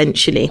heart,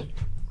 essentially,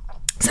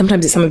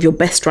 sometimes it's some of your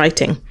best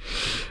writing.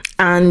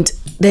 And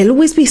there'll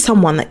always be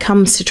someone that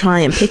comes to try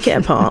and pick it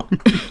apart.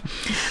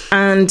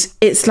 And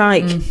it's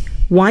like,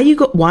 why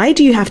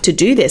do you have to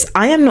do this?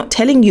 I am not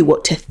telling you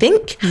what to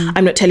think.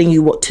 I'm not telling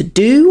you what to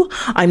do.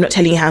 I'm not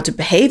telling you how to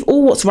behave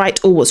or what's right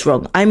or what's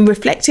wrong. I'm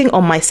reflecting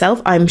on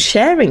myself. I'm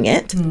sharing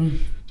it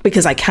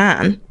because I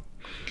can.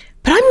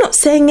 But I'm not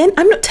saying it.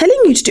 I'm not telling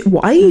you to do.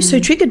 Why are you so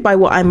triggered by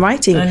what I'm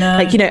writing?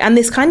 And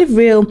this kind of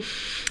real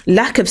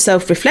lack of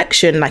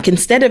self-reflection. Like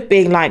instead of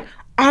being like,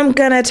 I'm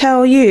gonna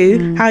tell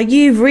you how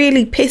you've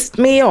really pissed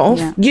me off,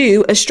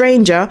 you, a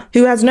stranger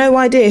who has no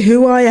idea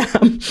who I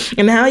am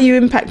and how you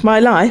impact my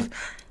life,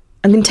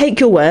 I'm gonna take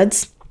your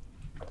words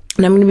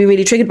and I'm gonna be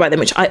really triggered by them,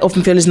 which I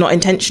often feel is not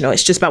intentional.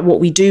 It's just about what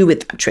we do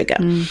with that trigger.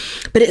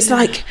 But it's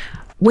like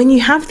when you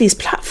have these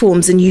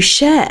platforms and you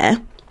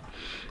share,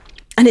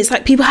 and it's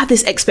like people have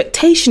this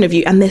expectation of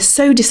you and they're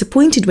so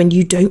disappointed when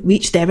you don't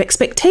reach their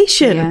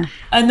expectation. Yeah.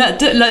 And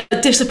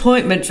that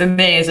disappointment for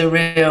me is a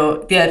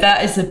real,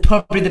 that is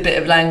probably the bit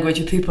of language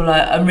where people are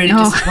like, I'm really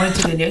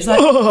disappointed in you. It's like,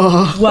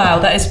 wow,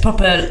 that is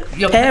proper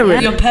your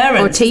parent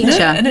or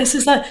teacher. And it's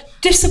just like,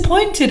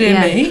 disappointed in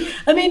me.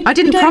 I mean, I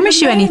didn't promise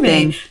you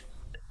anything.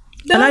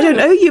 No. And I don't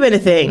owe you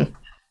anything.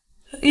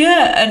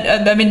 Yeah,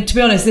 and I mean, to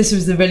be honest, this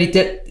was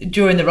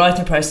during the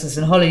writing process,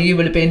 and Holly, you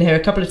will have been here a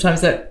couple of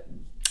times that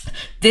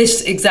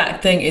this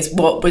exact thing is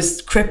what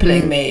was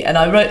crippling me. And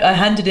I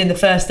handed in the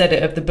first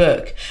edit of the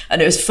book,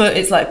 and it's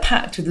like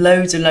packed with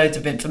loads and loads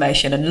of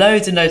information and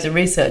loads of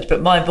research,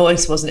 but my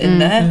voice wasn't in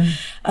there.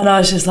 And I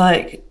was just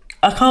like,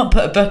 I can't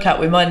put a book out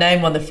with my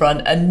name on the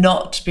front and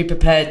not be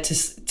prepared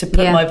to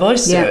put my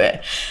voice through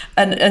it.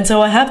 And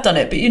so I have done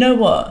it. But you know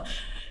what?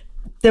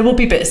 There will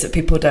be bits that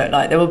people don't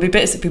like. There will be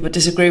bits that people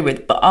disagree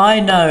with. But I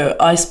know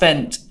I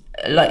spent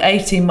like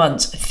 18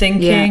 months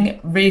thinking,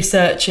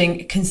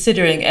 researching,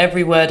 considering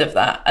every word of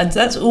that, and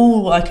that's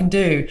all I can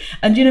do.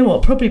 And you know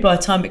what, probably by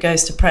the time it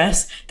goes to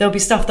press, there'll be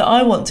stuff that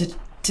I want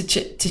to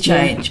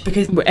change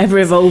because we're ever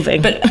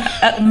evolving. But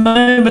at the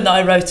moment that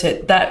I wrote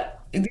it,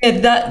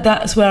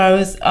 that's where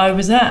I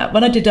was at.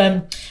 When I did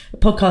a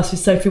podcast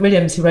with Sophie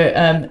Williams, who wrote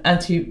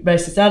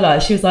Anti-Racist Ally,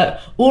 she was like,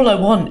 all I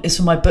want is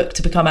for my book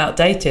to become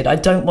outdated. I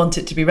don't want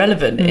it to be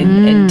relevant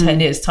in 10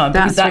 years time,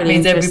 because that really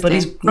means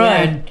everybody's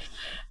grown.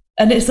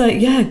 And it's like,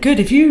 good.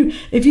 If you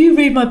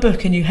read my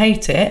book and you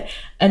hate it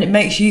and it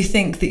makes you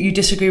think that you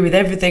disagree with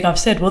everything I've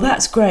said, well,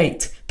 that's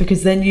great,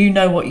 because then you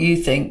know what you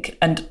think,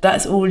 and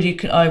that's all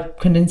I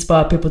can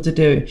inspire people to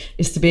do,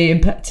 is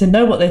to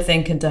know what they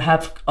think and to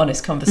have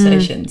honest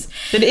conversations.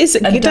 But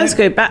it does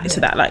go back to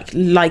that like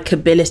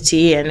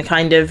likability and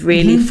kind of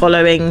really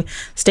following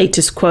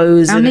status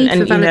quos and need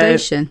for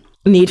validation.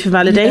 Need for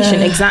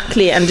validation,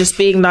 exactly. And just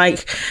being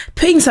like,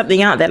 putting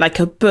something out there like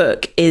a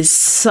book is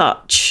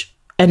such.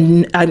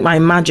 And I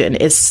imagine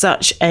is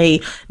such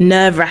a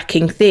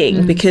nerve-wracking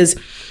thing because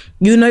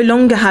you're no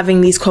longer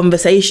having these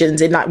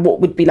conversations in like what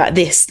would be like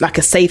this, like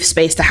a safe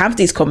space to have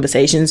these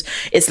conversations.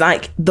 It's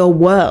like the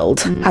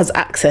world has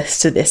access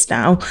to this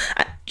now.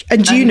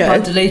 And you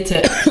can't delete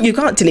it. You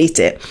can't delete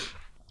it.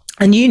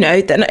 And you know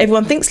that not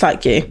everyone thinks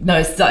like you. No,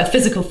 it's like a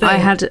physical thing. I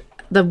had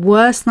the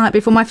worst night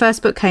before my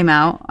first book came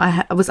out.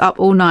 I was up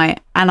all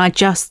night and I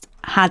just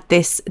had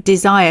this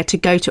desire to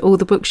go to all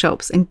the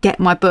bookshops and get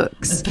my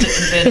books.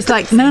 It's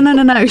like no,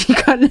 you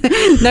can't.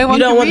 No one.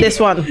 You don't want this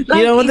one. Like,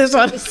 you don't want this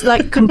one. It's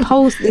like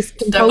compulsive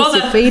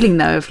feeling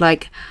though of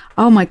like,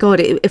 oh my god,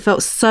 it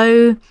felt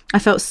so. I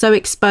felt so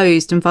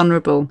exposed and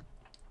vulnerable,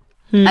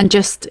 and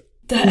just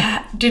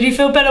Did you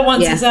feel better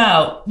once it's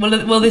out?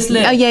 Will this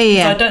live? Oh,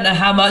 yeah. I don't know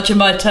how much of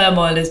my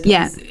turmoil is.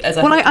 Because,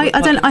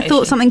 I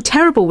thought something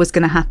terrible was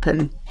going to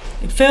happen.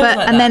 It feels like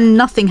that. Then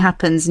nothing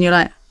happens, and you're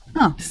like,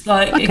 oh, it's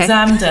like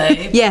exam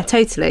day. Yeah,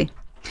 totally.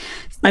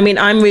 I mean,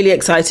 I'm really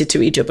excited to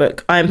read your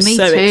book. I'm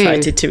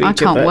excited to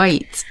read your book. I can't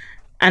wait.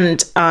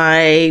 And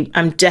I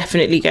am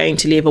definitely going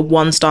to leave a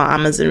 1-star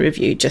Amazon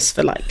review just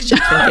for giggles.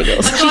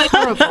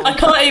 I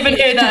can't even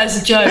hear that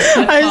as a joke.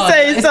 I'm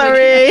so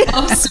sorry.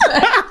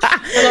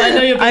 I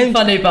know you're being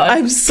funny, but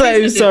I'm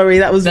so sorry.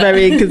 That was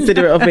very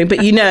inconsiderate of me. But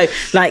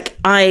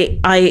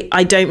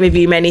I don't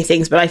review many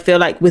things, but I feel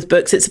like with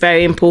books it's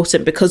very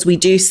important because we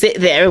do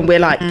sit there and we're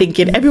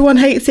thinking everyone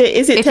hates it.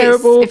 Is it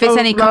terrible? If it's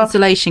any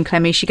consolation,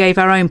 Clemmy, she gave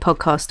our own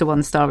podcast a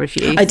 1-star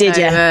review. I did,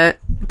 yeah.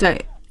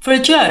 Don't. For a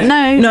joke? No.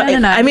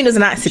 I mean, it was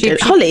an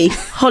accident. Holly.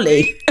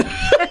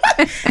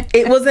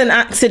 It was an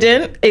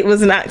accident.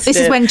 This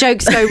is when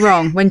jokes go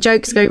wrong.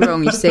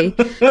 You see.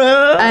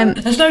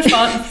 There's no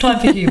time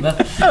for humour.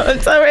 Oh, I'm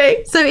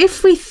sorry. So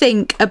if we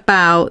think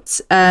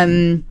about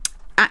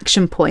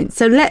action points,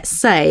 so let's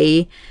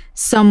say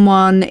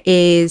someone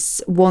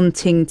is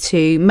wanting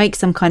to make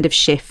some kind of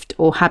shift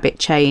or habit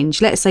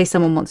change. Let's say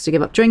someone wants to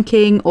give up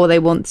drinking, or they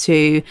want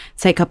to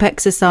take up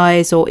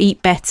exercise or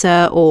eat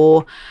better,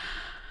 or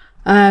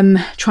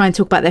try and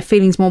talk about their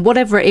feelings more,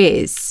 whatever it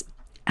is.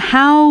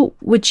 How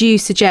would you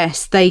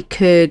suggest they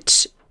could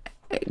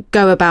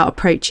go about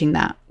approaching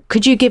that?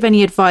 Could you give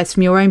any advice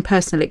from your own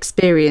personal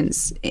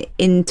experience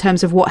in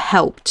terms of what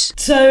helped?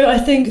 So I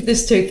think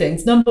there's two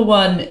things. Number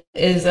one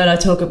is, and I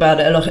talk about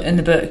it a lot in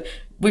the book,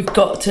 we've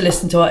got to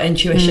listen to our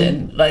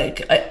intuition.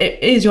 It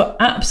is your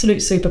absolute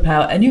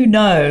superpower, and you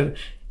know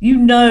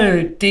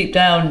deep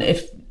down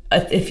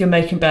if you're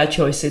making bad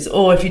choices,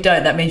 or if you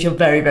don't, that means you're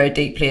very, very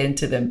deeply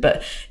into them.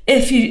 But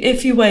if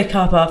you wake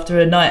up after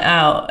a night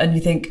out and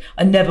you think,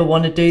 I never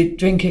want to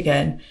drink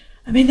again,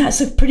 I mean, that's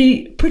a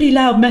pretty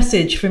loud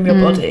message from your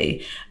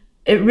body.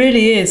 It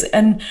really is.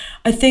 And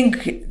I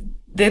think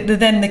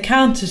then the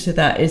counter to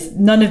that is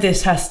none of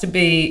this has to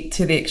be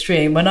to the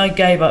extreme. When I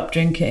gave up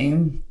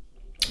drinking,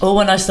 or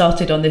when I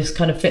started on this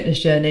kind of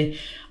fitness journey,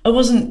 I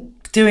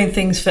wasn't doing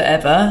things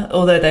forever,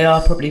 although they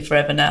are probably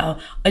forever now.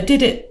 I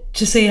did it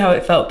to see how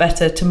it felt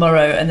better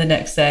tomorrow and the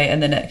next day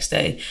and the next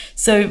day.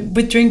 So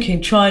with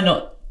drinking, try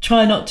not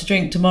to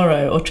drink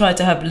tomorrow, or try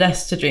to have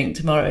less to drink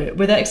tomorrow.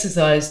 With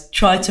exercise,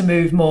 try to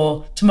move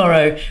more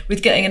tomorrow.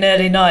 With getting an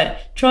early night,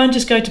 try and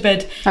just go to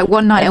bed like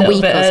one night a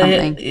week or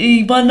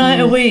something. One night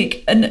a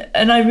week. And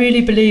I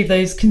really believe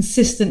those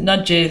consistent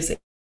nudges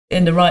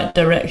in the right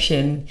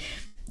direction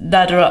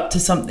ladder up to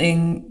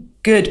something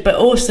good, but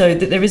also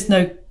that there is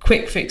no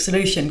quick fix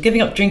solution.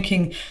 Giving up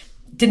drinking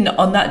didn't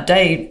on that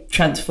day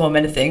transform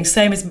anything.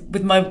 Same as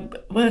with my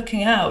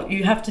working out.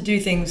 You have to do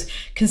things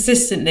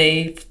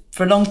consistently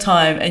for a long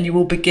time and you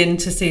will begin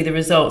to see the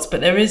results, but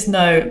there is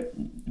no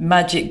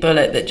magic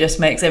bullet that just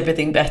makes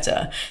everything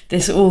better.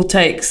 This all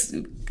takes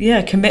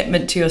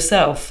commitment to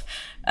yourself,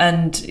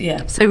 and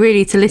so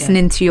really to listen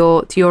into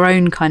your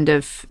own kind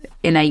of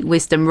innate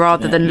wisdom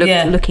rather than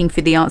looking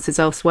for the answers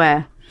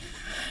elsewhere.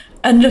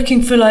 And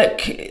looking for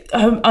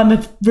I'm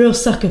a real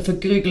sucker for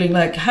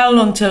Googling how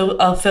long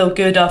till I'll feel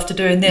good after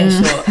doing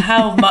this, or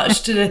how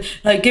much to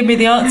give me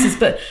the answers.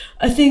 But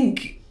I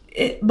think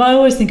I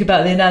always think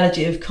about the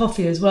analogy of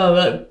coffee as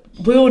well.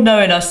 We all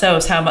know in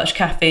ourselves how much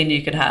caffeine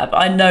you can have.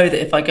 I know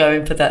that if I go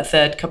in for that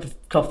third cup of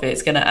coffee,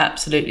 it's going to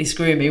absolutely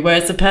screw me.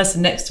 Whereas the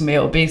person next to me, it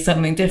will be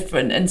something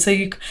different. And so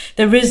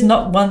there is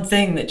not one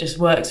thing that just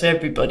works for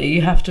everybody.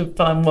 You have to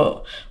find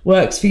what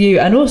works for you,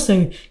 and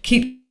also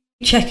keep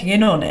checking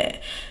in on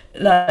it.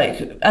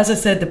 As I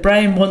said, the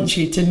brain wants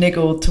you to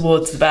niggle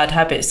towards the bad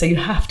habits, so you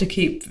have to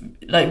keep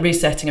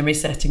resetting and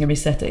resetting and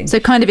resetting. So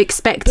kind of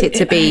expect it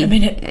to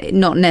be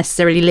not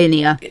necessarily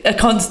linear.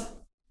 Because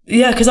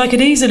I could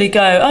easily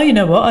go, oh, you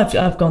know what,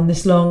 I've gone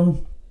this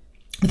long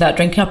without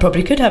drinking. I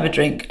probably could have a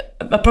drink.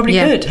 I probably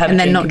could have a drink, and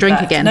then not drink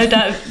again. No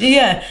doubt.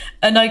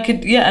 And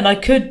I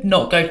could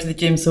not go to the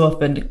gym so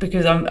often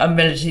because I'm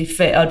relatively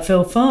fit. I'd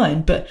feel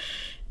fine, but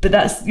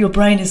that's your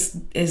brain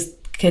is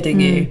kidding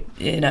you.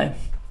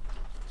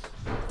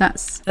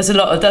 That's a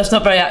lot. That's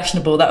not very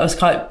actionable. That was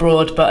quite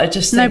broad, but I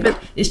just think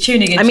it's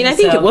tuning into. I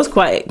think it was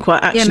quite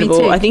actionable.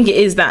 Yeah, me too. I think it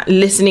is that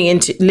listening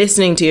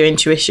to your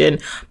intuition,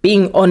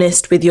 being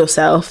honest with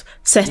yourself,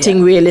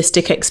 setting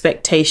realistic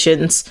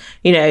expectations.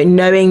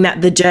 Knowing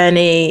that the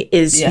journey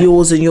is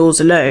yours and yours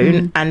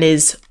alone and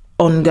is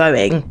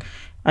ongoing.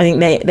 I think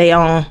they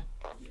are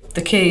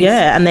the keys.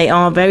 Yeah, and they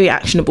are very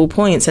actionable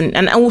points,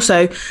 and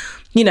also,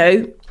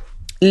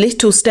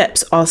 little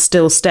steps are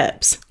still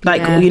steps.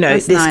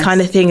 This nice kind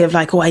of thing of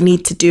I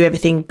need to do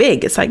everything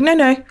big. It's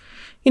no,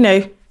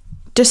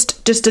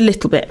 just a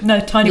little bit. No,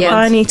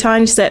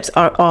 tiny steps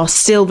are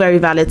still very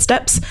valid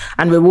steps,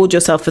 and reward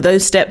yourself for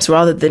those steps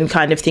rather than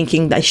kind of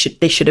thinking they should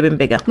have been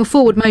bigger. Well,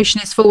 forward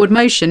motion is forward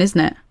motion, isn't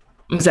it?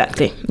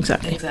 Exactly.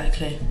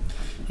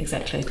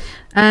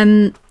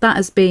 That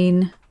has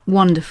been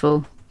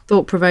wonderful,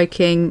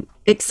 thought-provoking,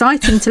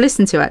 exciting to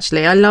listen to,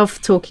 actually. I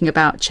love talking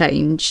about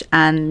change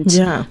and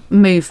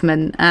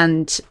movement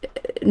and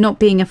not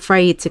being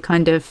afraid to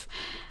kind of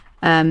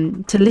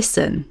to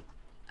listen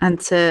and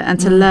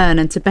to learn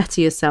and to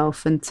better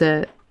yourself and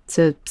to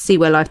see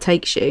where life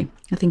takes you.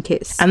 I think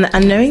it's and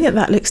knowing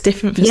that looks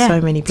different for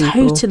so many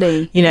people.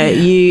 Totally. You know,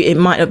 it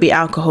might not be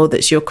alcohol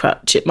that's your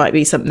crutch. It might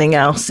be something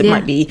else. It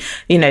might be,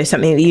 you know,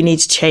 something that you need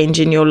to change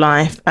in your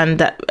life. And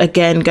that,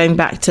 again, going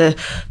back to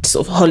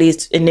sort of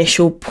Holly's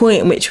initial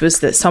point, which was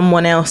that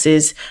someone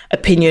else's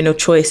opinion or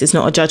choice is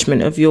not a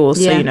judgment of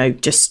yours. So, you know,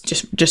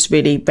 just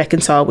really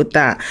reconcile with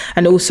that.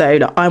 And also,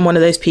 like, I'm one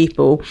of those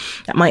people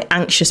that my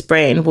anxious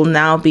brain will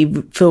now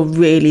feel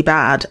really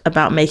bad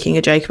about making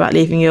a joke about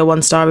leaving you a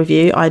 1-star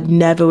review. I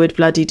never would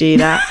bloody do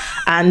that.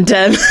 And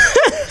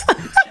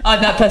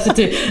I'm that person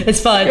too.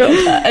 It's fine.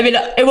 I mean,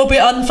 it will be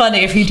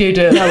unfunny if you do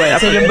it. No way.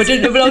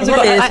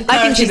 I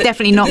think she's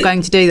definitely not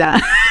going to do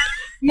that.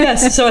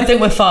 Yes, so I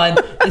think we're fine.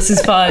 This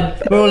is fine.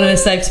 We're all in a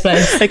safe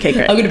space. Okay,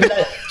 great. I'm going to be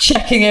like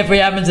checking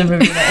every Amazon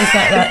review. Is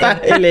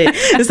that really?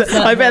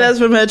 I bet that's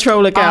from her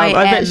troll account.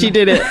 I bet she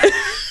did it.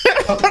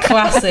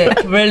 Classic.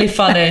 Really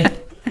funny.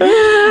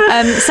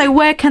 So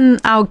where can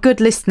our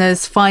good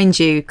listeners find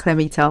you,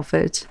 Clemmie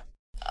Telford?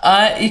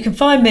 You can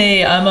find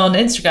me. I'm on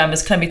Instagram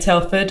as Clemmie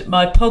Telford.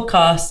 My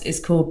podcast is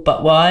called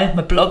But Why.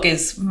 My blog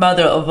is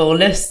Mother of All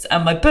Lists,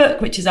 and my book,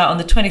 which is out on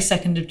the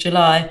 22nd of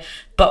July,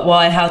 But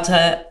Why: How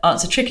to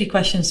Answer Tricky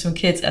Questions from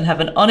Kids and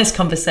Have an Honest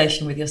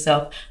Conversation with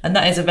Yourself. And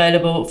that is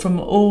available from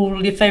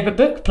all your favourite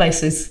book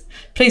places.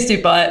 Please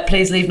do buy it.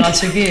 Please leave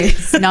nice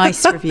reviews.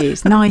 Nice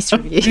reviews.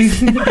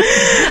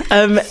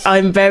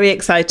 I'm very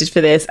excited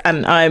for this,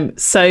 and I'm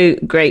so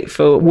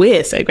grateful.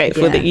 We're so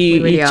grateful that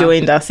you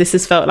joined us. This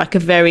has felt like a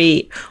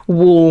very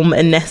warm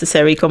and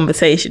necessary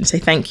conversation. So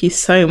thank you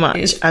so much.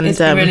 It's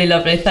been really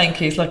lovely. Thank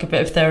you. It's like a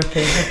bit of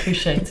therapy. I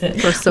appreciate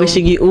it.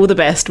 Wishing you all the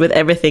best with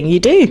everything you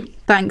do.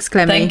 Thanks,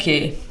 Clemmie. Thank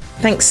you.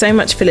 Thanks so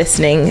much for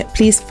listening.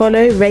 Please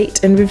follow,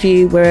 rate and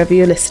review wherever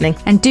you're listening.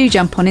 And do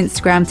jump on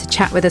Instagram to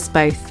chat with us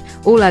both.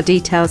 All our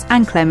details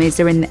and Clemmie's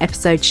are in the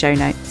episode show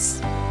notes.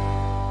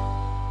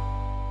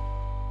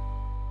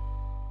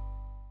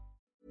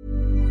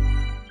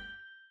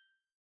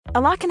 A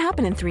lot can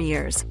happen in 3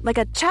 years, like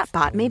a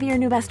chatbot may be your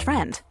new best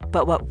friend.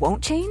 But what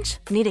won't change?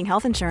 Needing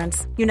health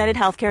insurance. United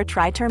Healthcare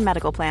Tri-Term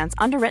Medical Plans,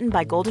 underwritten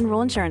by Golden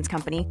Rule Insurance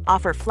Company,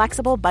 offer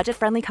flexible,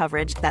 budget-friendly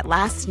coverage that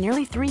lasts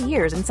nearly 3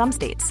 years in some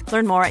states.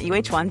 Learn more at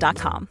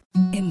uh1.com.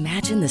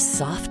 Imagine the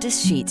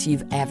softest sheets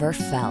you've ever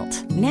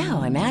felt.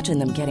 Now imagine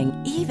them getting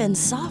even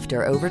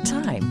softer over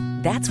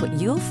time. That's what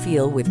you'll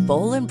feel with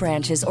Boll &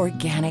 Branch's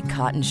organic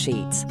cotton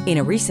sheets. In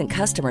a recent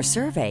customer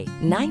survey,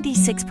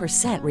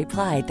 96%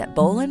 replied that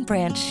Boll &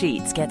 Branch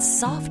sheets get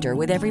softer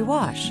with every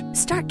wash.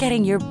 Start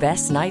getting your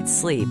best night's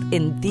sleep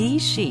in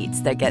these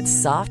sheets that get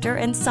softer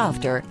and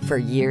softer for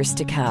years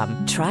to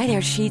come. Try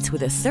their sheets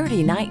with a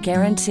 30-night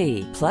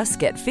guarantee. Plus,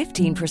 get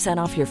 15%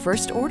 off your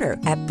first order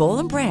at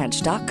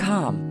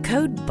bollandbranch.com.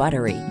 Code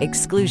BUTTERY.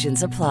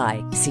 Exclusions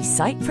apply. See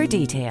site for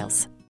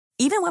details.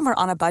 Even when we're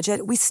on a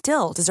budget, we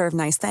still deserve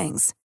nice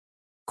things.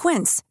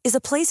 Quince is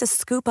a place to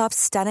scoop up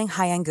stunning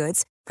high-end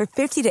goods for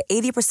 50 to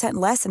 80%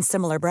 less than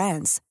similar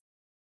brands.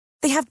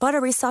 They have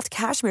buttery soft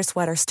cashmere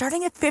sweaters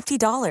starting at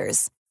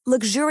 $50,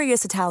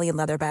 luxurious Italian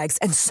leather bags,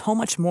 and so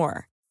much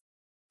more.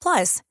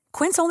 Plus,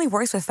 Quince only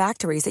works with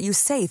factories that use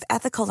safe,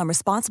 ethical, and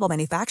responsible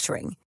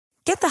manufacturing.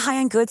 Get the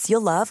high-end goods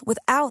you'll love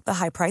without the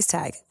high price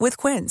tag with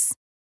Quince.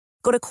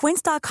 Go to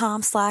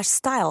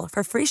quince.com/style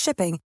for free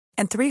shipping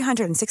and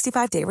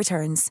 365-day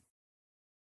returns.